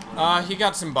decently. He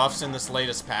got some buffs in this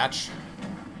latest patch.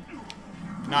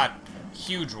 Not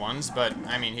huge ones, but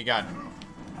I mean he got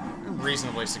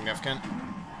reasonably significant.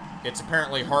 It's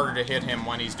apparently harder to hit him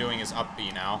when he's doing his up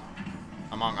B now,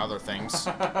 among other things.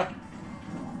 That's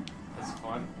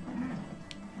fun.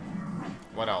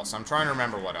 What else? I'm trying to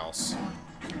remember what else.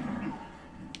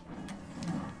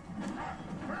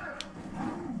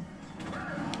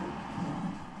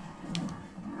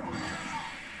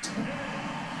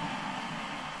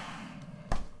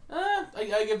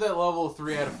 I give that level a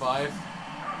 3 out of 5.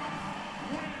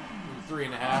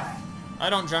 3.5. I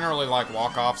don't generally like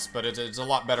walk-offs, but it's a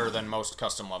lot better than most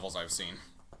custom levels I've seen.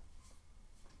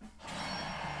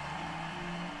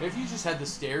 If you just had the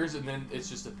stairs and then it's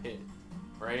just a pit,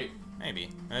 right?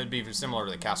 Maybe. It'd be similar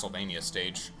to the Castlevania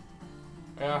stage.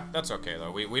 Yeah. That's okay,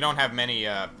 though. We don't have many,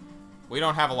 we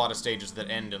don't have a lot of stages that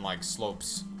end in, like,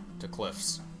 slopes to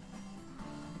cliffs.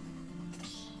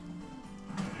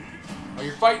 Oh,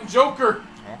 you're fighting Joker!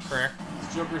 Okay.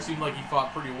 This Joker seemed like he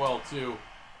fought pretty well, too.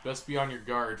 Best be on your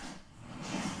guard.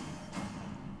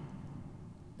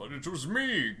 But it was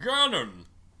me, Ganon.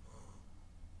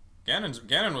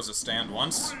 Ganon was a stand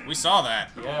once. We saw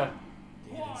that. Yeah.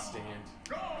 Ganon stand.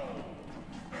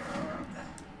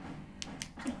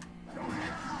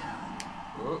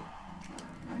 Oh.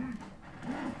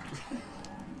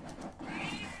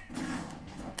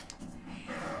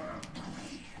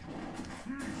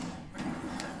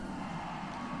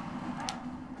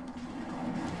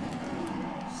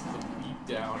 Just the beat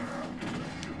down.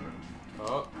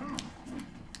 Oh.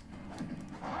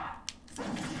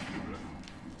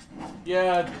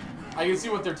 Yeah, I can see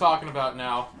what they're talking about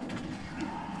now.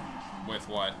 With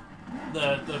what?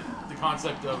 The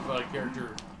concept of a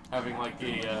character having like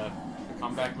a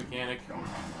comeback mechanic.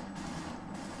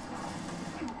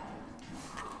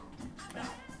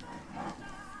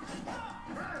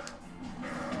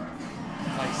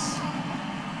 Nice.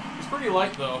 He's pretty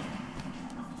light though.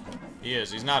 He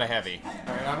is. He's not a heavy.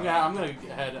 All right, I'm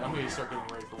gonna start getting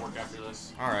ready for work after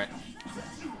this. All right.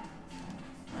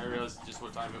 I realized just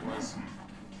what time it was.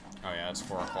 Oh yeah, it's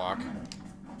 4 o'clock.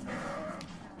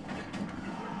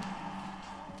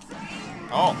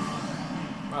 Oh.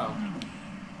 Wow.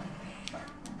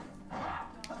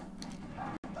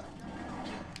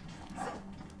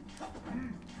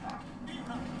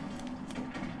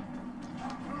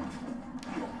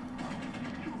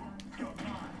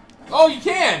 Oh, you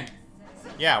can!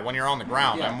 Yeah, when you're on the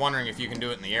ground. Yeah. I'm wondering if you can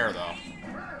do it in the air, though.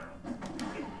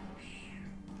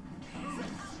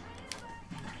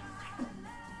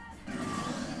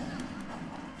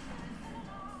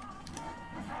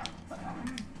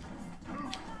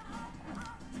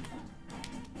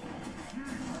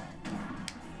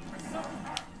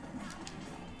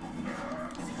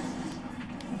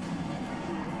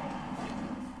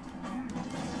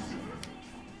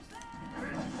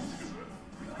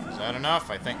 Is that enough?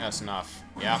 I think that's enough.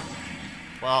 Yeah.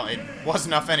 Well, it was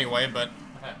enough anyway, but...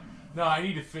 No, I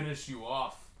need to finish you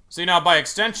off. See, now, by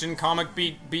extension, Comic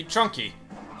beat Chunky.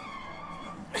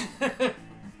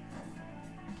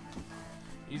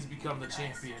 He's become the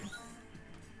champion.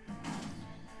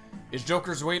 Is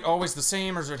Joker's weight always the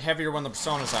same, or is it heavier when the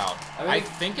Persona's out? I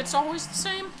think it's always the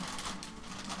same.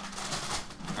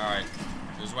 Alright.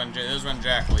 This is when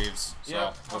Jack leaves. So,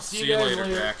 Yep. we'll I'll see you later,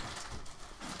 Jack.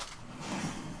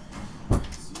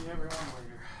 See everyone later.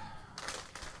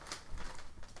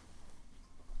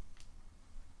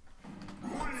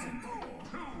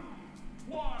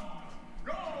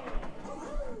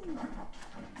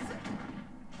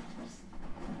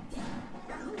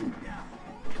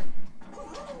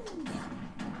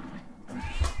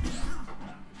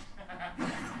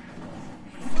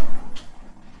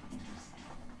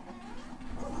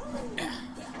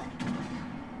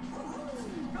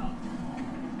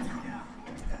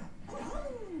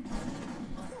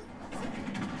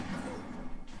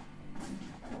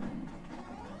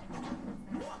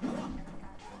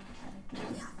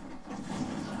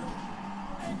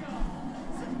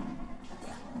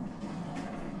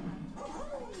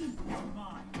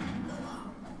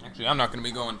 I'm not going to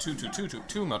be going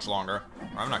too much longer.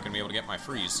 I'm not going to be able to get my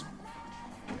freeze.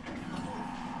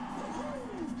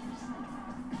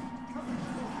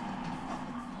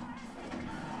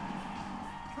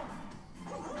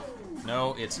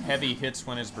 No, it's heavy hits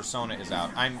when his persona is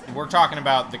out. We're talking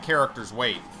about the character's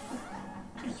weight.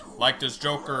 Like, does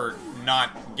Joker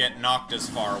not get knocked as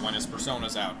far when his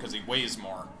persona's out because he weighs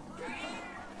more?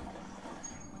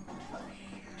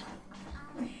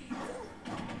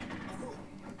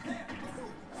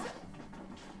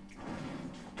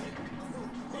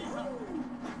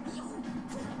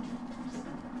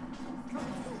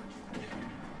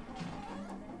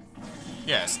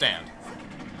 Yeah, stand.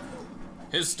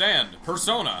 His stand,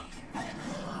 persona.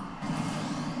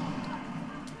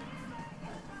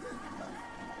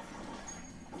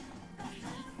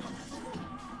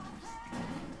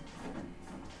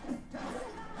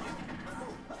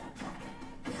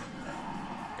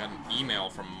 Got an email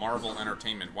from Marvel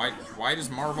Entertainment. Why does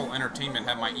Marvel Entertainment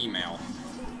have my email?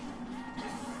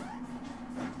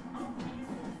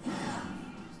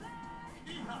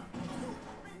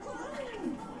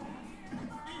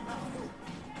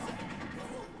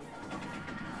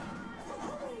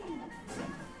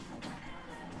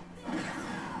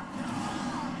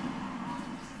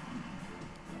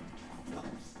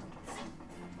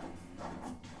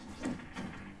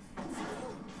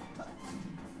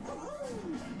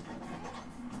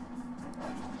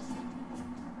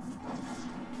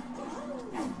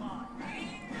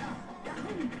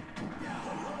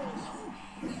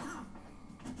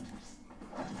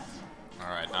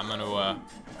 I'm gonna,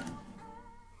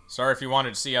 sorry if you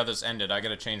wanted to see how this ended. I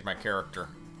gotta change my character.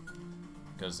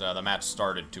 Because, the match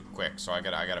started too quick, so I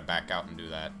gotta back out and do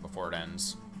that before it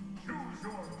ends. I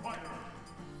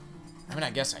mean,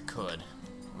 I guess I could.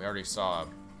 We already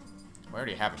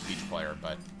have a Peach player,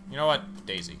 but, you know what?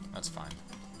 Daisy. That's fine.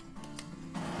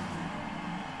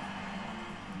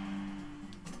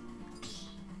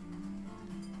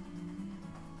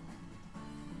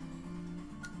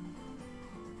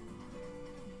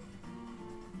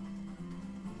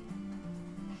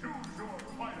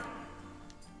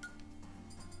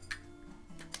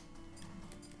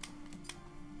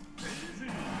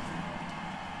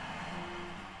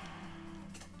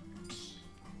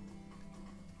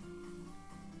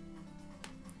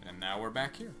 Now we're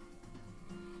back here.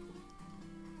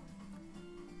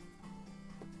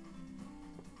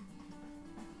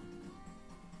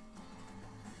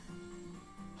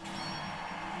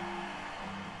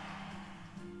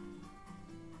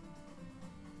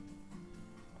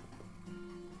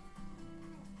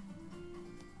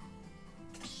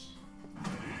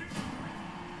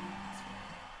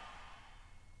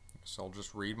 So I'll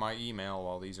just read my email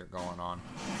while these are going on.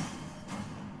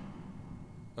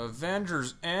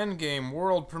 Avengers Endgame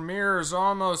world premiere is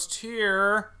almost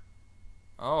here.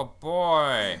 Oh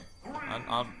boy.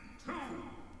 I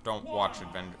don't watch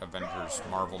Avengers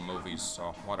Marvel movies,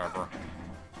 so whatever.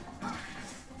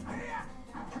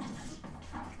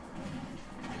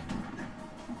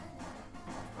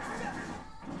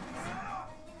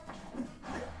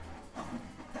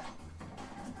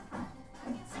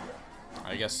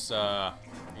 I guess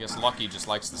Lucky just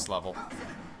likes this level.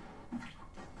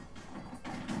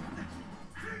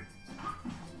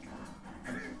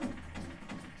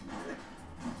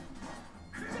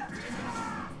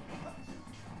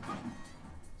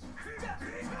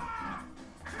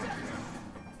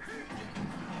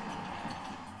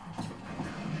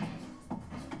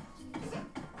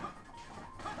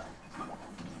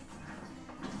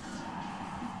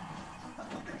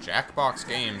 Jackbox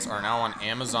games are now on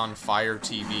Amazon Fire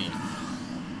TV.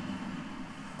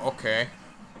 Okay.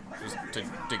 Just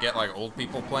to get, like, old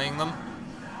people playing them?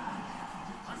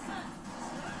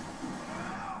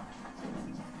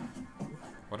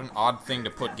 What an odd thing to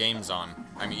put games on.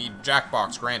 I mean,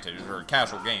 Jackbox, granted, is a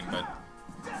casual game, but...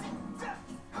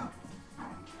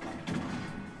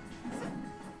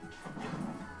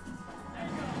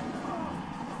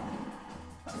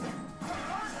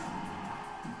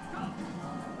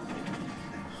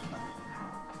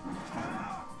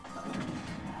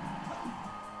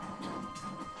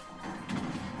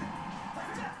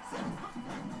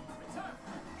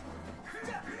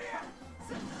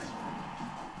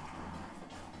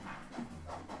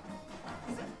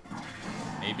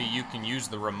 Maybe you can use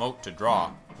the remote to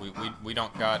draw. We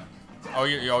don't got... Oh,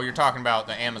 you're talking about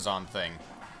the Amazon thing.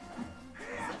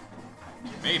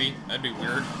 Maybe. That'd be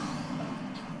weird.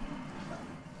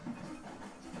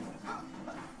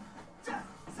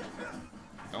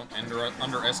 Don't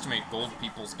underestimate old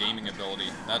people's gaming ability.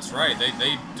 That's right.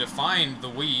 They defined the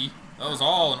Wii. That was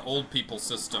all an old people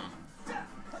system.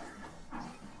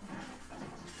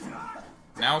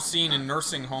 Now seen in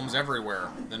nursing homes everywhere.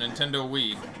 The Nintendo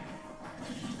Wii.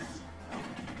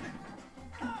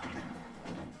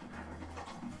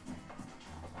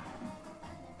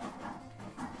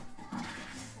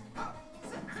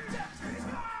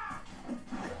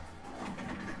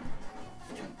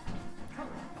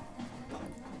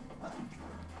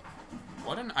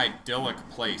 What an idyllic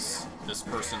place this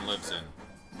person lives in.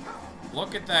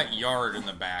 Look at that yard in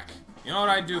the back. You know what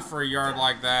I'd do for a yard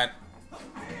like that?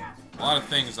 A lot of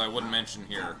things I wouldn't mention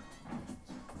here.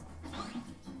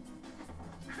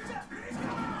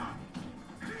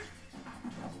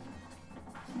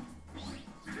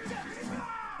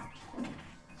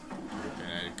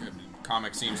 Okay,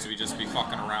 comic seems to be just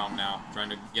fucking around now, trying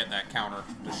to get that counter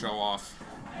to show off.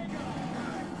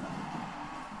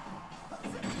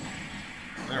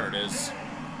 There it is.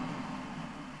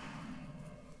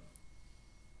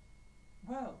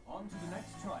 Well, on to the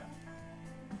next trial.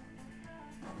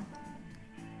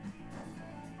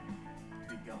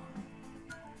 Be gone.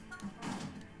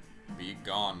 Be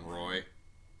gone, Roy.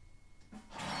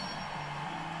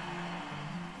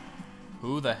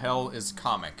 Who the hell is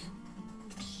comic?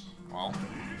 Well,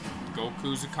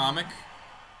 Goku's a comic.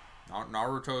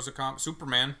 Naruto's a comic.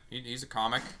 Superman, he's a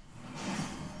comic.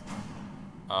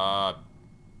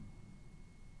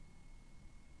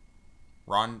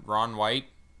 Ron White,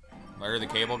 Larry the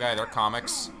Cable Guy, they're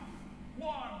comics.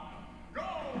 One, go!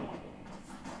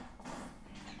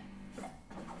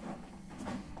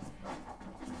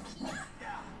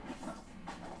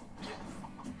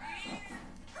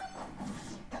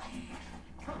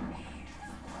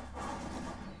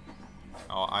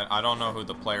 Oh, I don't know who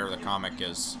the player of the comic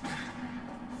is.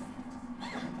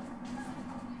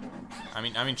 I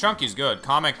mean, Chunky's good.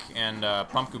 Comic and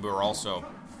Pumpkaboo are also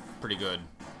pretty good.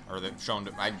 Or they've shown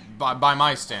to, by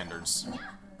my standards.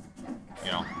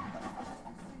 You know.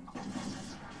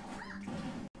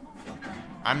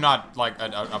 I'm not like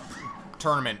a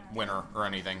tournament winner or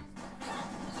anything.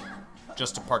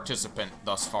 Just a participant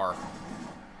thus far.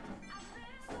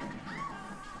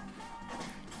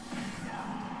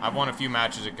 I've won a few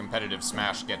matches at competitive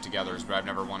Smash get-togethers, but I've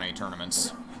never won any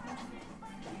tournaments.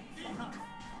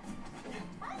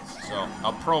 So,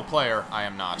 a pro player, I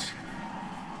am not.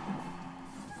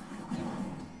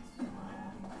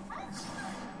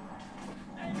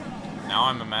 Now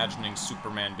I'm imagining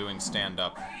Superman doing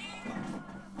stand-up.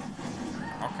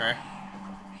 Okay.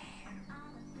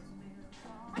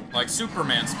 Like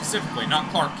Superman specifically, not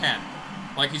Clark Kent.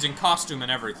 Like he's in costume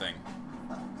and everything.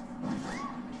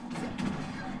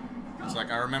 It's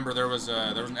like I remember there was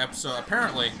an episode.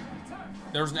 Apparently,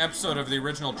 there was an episode of the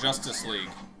original Justice League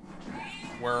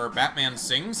where Batman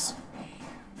sings,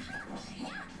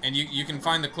 and you can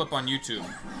find the clip on YouTube.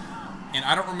 And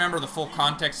I don't remember the full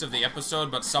context of the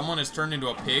episode, but someone is turned into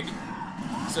a pig.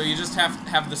 So you just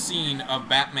have the scene of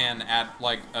Batman at,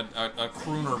 like, a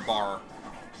crooner bar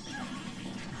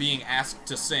being asked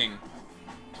to sing.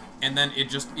 And then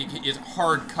it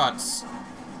hard cuts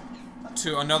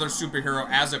to another superhero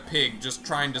as a pig just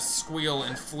trying to squeal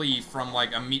and flee from,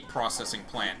 like, a meat processing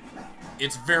plant.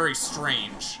 It's very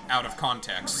strange out of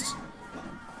context.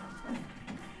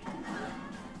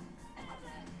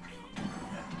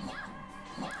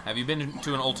 Have you been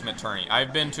to an Ultimate tourney?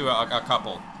 I've been to a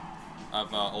couple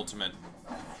of Ultimate,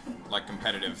 like,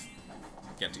 competitive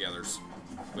get-togethers.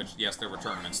 Which, yes, there were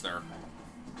tournaments there.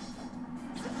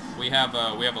 We have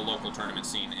a local tournament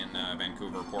scene in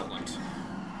Vancouver, Portland.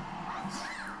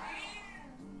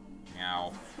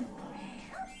 Meow.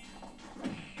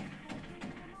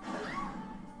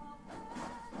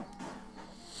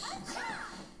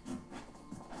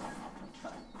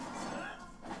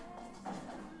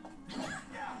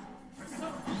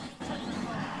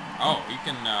 Oh,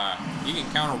 he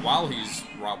can counter while he's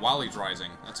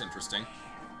rising. That's interesting.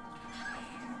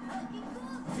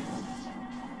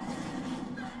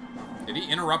 Did he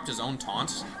interrupt his own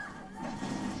taunt?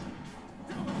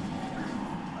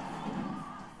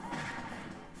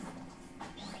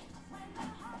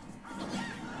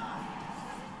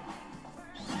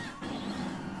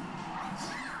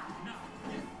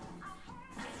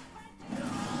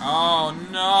 Oh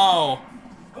no!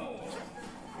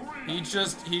 He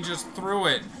just threw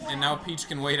it, and now Peach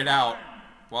can wait it out.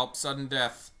 Well, sudden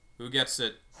death. Who gets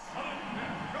it?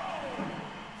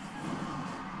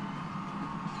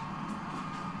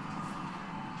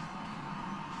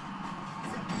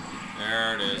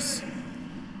 There it is.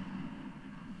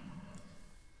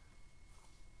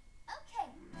 Okay,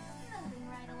 moving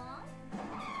right along.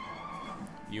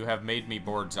 You have made me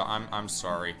bored, so I'm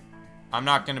sorry. I'm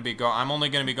not gonna be I'm only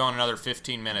gonna be going another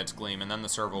 15 minutes, Gleam, and then the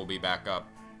server will be back up.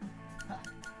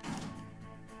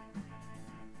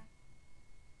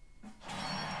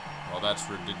 that's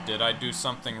rude. Did I do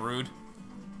something rude?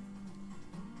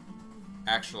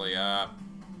 Actually,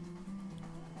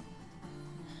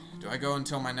 do I go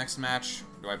until my next match?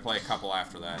 Or do I play a couple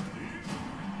after that?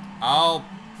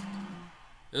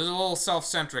 This is a little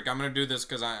self-centric. I'm gonna do this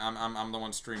because I'm the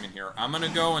one streaming here. I'm gonna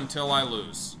go until I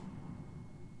lose.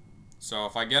 So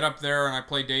if I get up there and I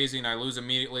play Daisy and I lose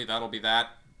immediately, that'll be that.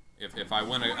 If I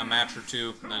win a match or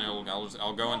two, then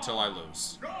I'll go until I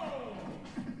lose.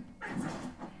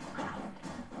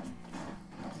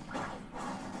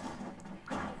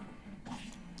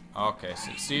 Okay,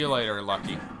 so see you later,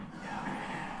 Lucky.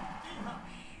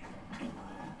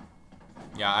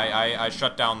 Yeah, I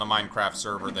shut down the Minecraft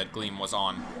server that Gleam was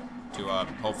on to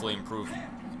hopefully improve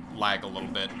lag a little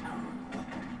bit.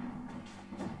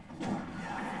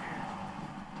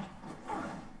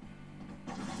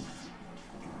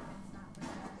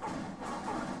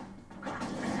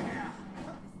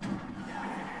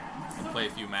 Play a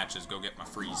few matches, go get my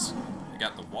freeze. I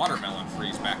got the watermelon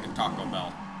freeze back at Taco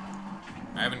Bell.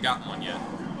 I haven't gotten one yet.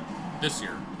 This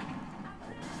year.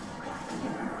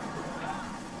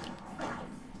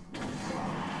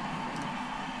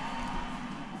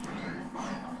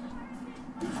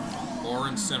 Poor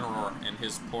Incineroar and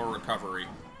his poor recovery.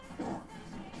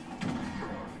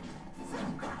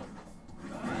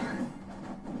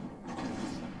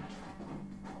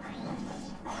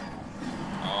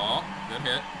 Oh, good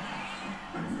hit.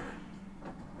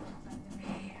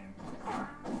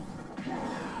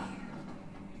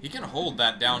 He can hold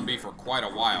that down B for quite a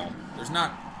while. Is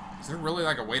there really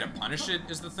like a way to punish it,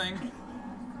 is the thing?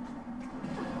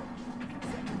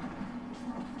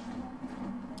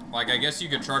 Like, I guess you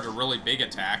could charge a really big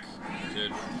attack.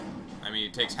 I mean,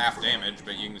 it takes half damage,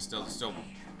 but you can still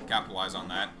capitalize on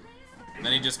that. And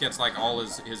then he just gets like all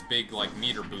his big like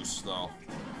meter boosts though.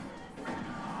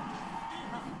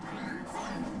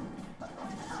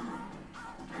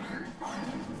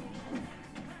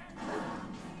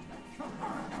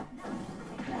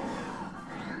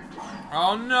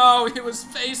 Oh no, he was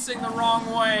facing the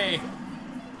wrong way.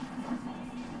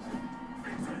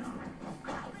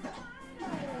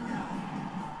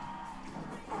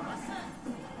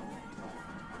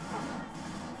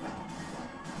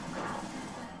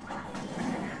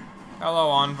 Hello,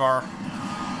 Anvar.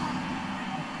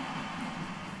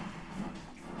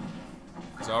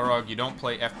 Xelrog, you don't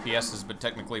play FPSs, but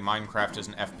technically Minecraft is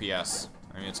an FPS.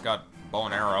 I mean, it's got bow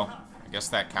and arrow. I guess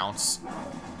that counts.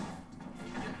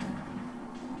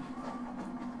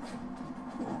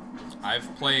 I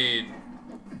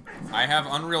have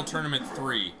Unreal Tournament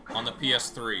 3 on the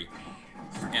PS3,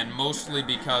 and mostly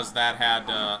because that had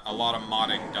a lot of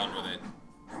modding done with it.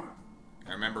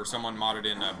 I remember someone modded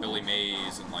in Billy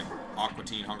Mays and like Aqua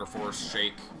Teen, Hunger Force,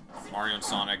 Shake, Mario and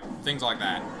Sonic, things like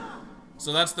that.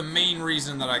 So that's the main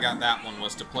reason that I got that one,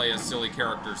 was to play as silly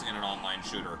characters in an online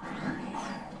shooter.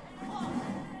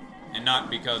 And not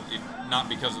because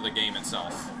of the game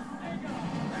itself.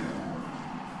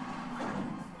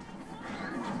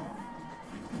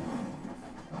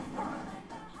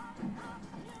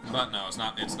 But no, it's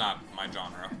not my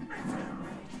genre.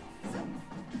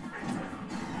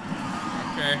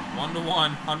 Okay,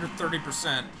 1-to-1,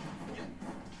 130%.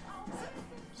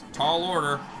 It's a tall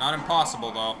order, not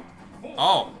impossible though.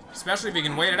 Oh, especially if you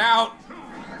can wait it out.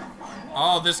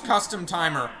 Oh, this custom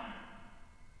timer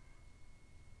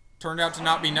turned out to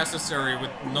not be necessary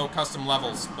with no custom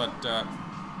levels, but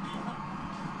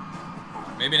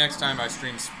maybe next time I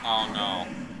stream. Oh no.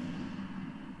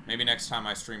 Maybe next time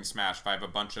I stream Smash, if I have a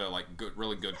bunch of like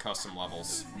really good custom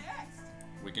levels,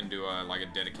 we can do like a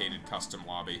dedicated custom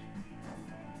lobby.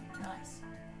 Nice.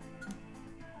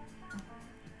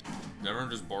 Is everyone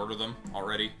just bored with them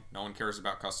already? No one cares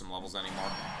about custom levels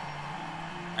anymore.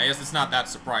 I guess it's not that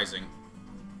surprising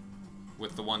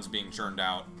with the ones being churned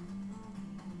out.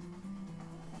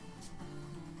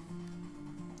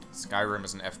 Skyrim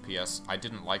is an FPS. I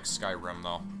didn't like Skyrim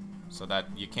though, so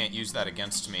that you can't use that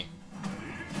against me.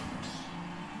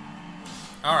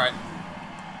 Alright.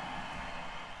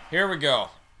 Here we go.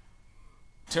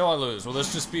 Till I lose. Will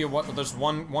this just be this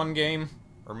one game?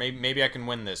 Or maybe I can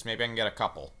win this. Maybe I can get a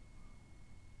couple.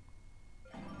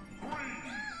 3,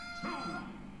 2,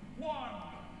 1,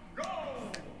 go!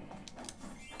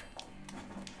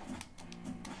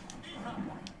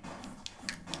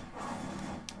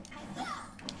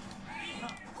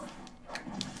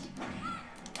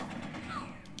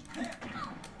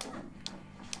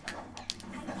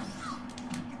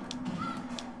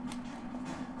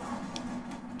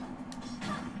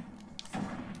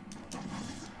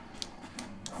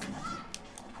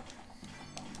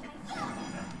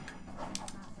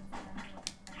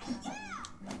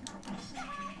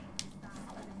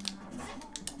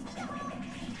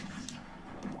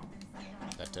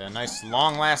 a nice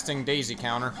long-lasting daisy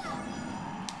counter.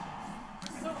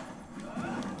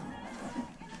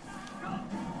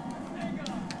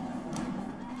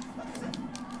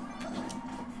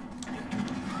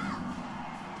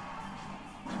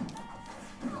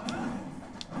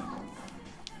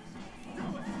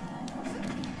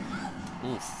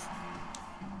 Oof.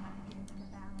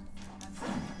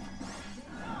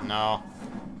 No.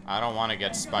 I don't want to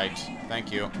get spiked.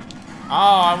 Thank you.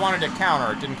 Oh, I wanted to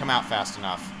counter. It didn't come out fast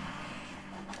enough.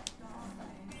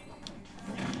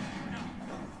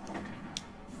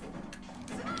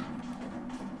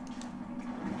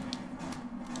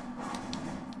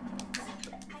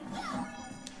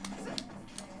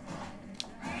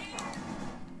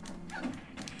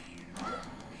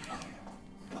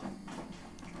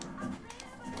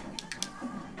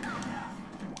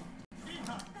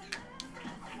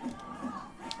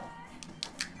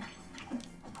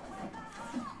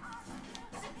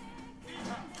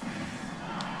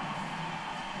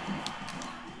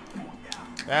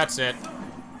 That's it.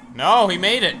 No, he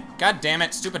made it. God damn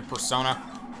it, stupid Persona.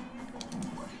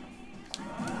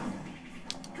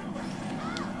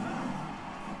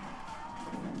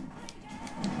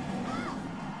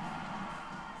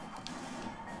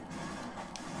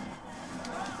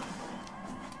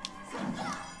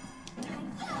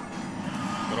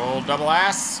 Good old double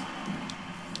ass.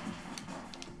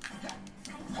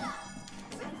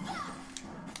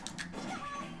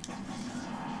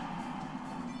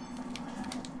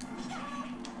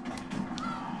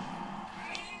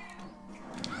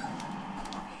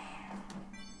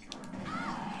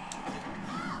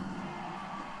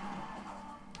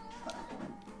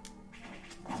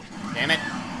 Damn it.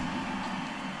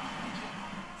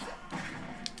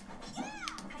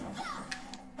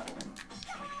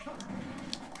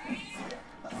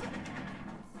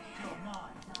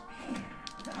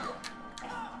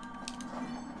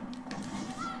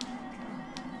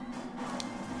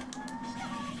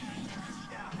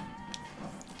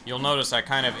 You'll notice I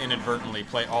kind of inadvertently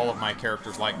play all of my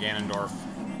characters like Ganondorf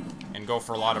and go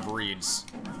for a lot of reads.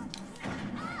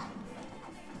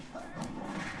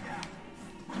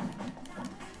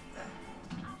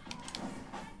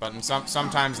 But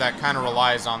sometimes that kind of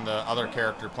relies on the other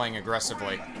character playing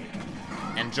aggressively.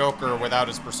 And Joker, without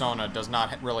his persona, does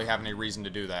not really have any reason to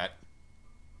do that.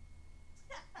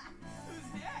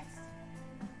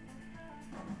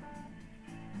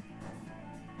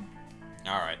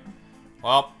 Alright.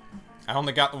 Well, I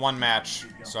only got the one match,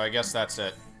 so I guess that's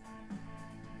it.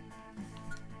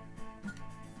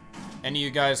 Any of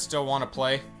you guys still want to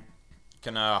play?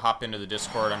 Can hop into the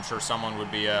Discord. I'm sure someone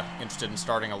would be interested in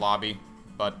starting a lobby.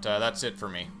 But that's it for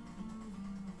me.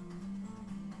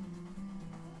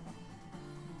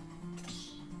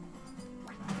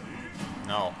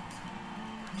 No.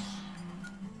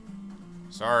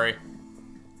 Sorry.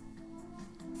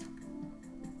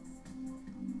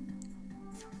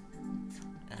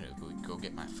 I gotta go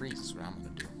get my freeze, is what I'm gonna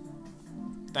do.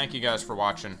 Thank you guys for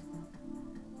watching.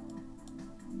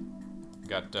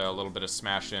 Got a little bit of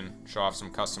Smash in, show off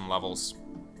some custom levels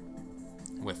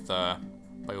with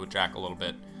play with Jack a little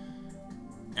bit.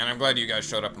 And I'm glad you guys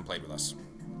showed up and played with us.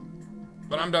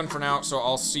 But I'm done for now, so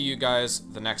I'll see you guys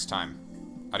the next time.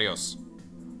 Adios.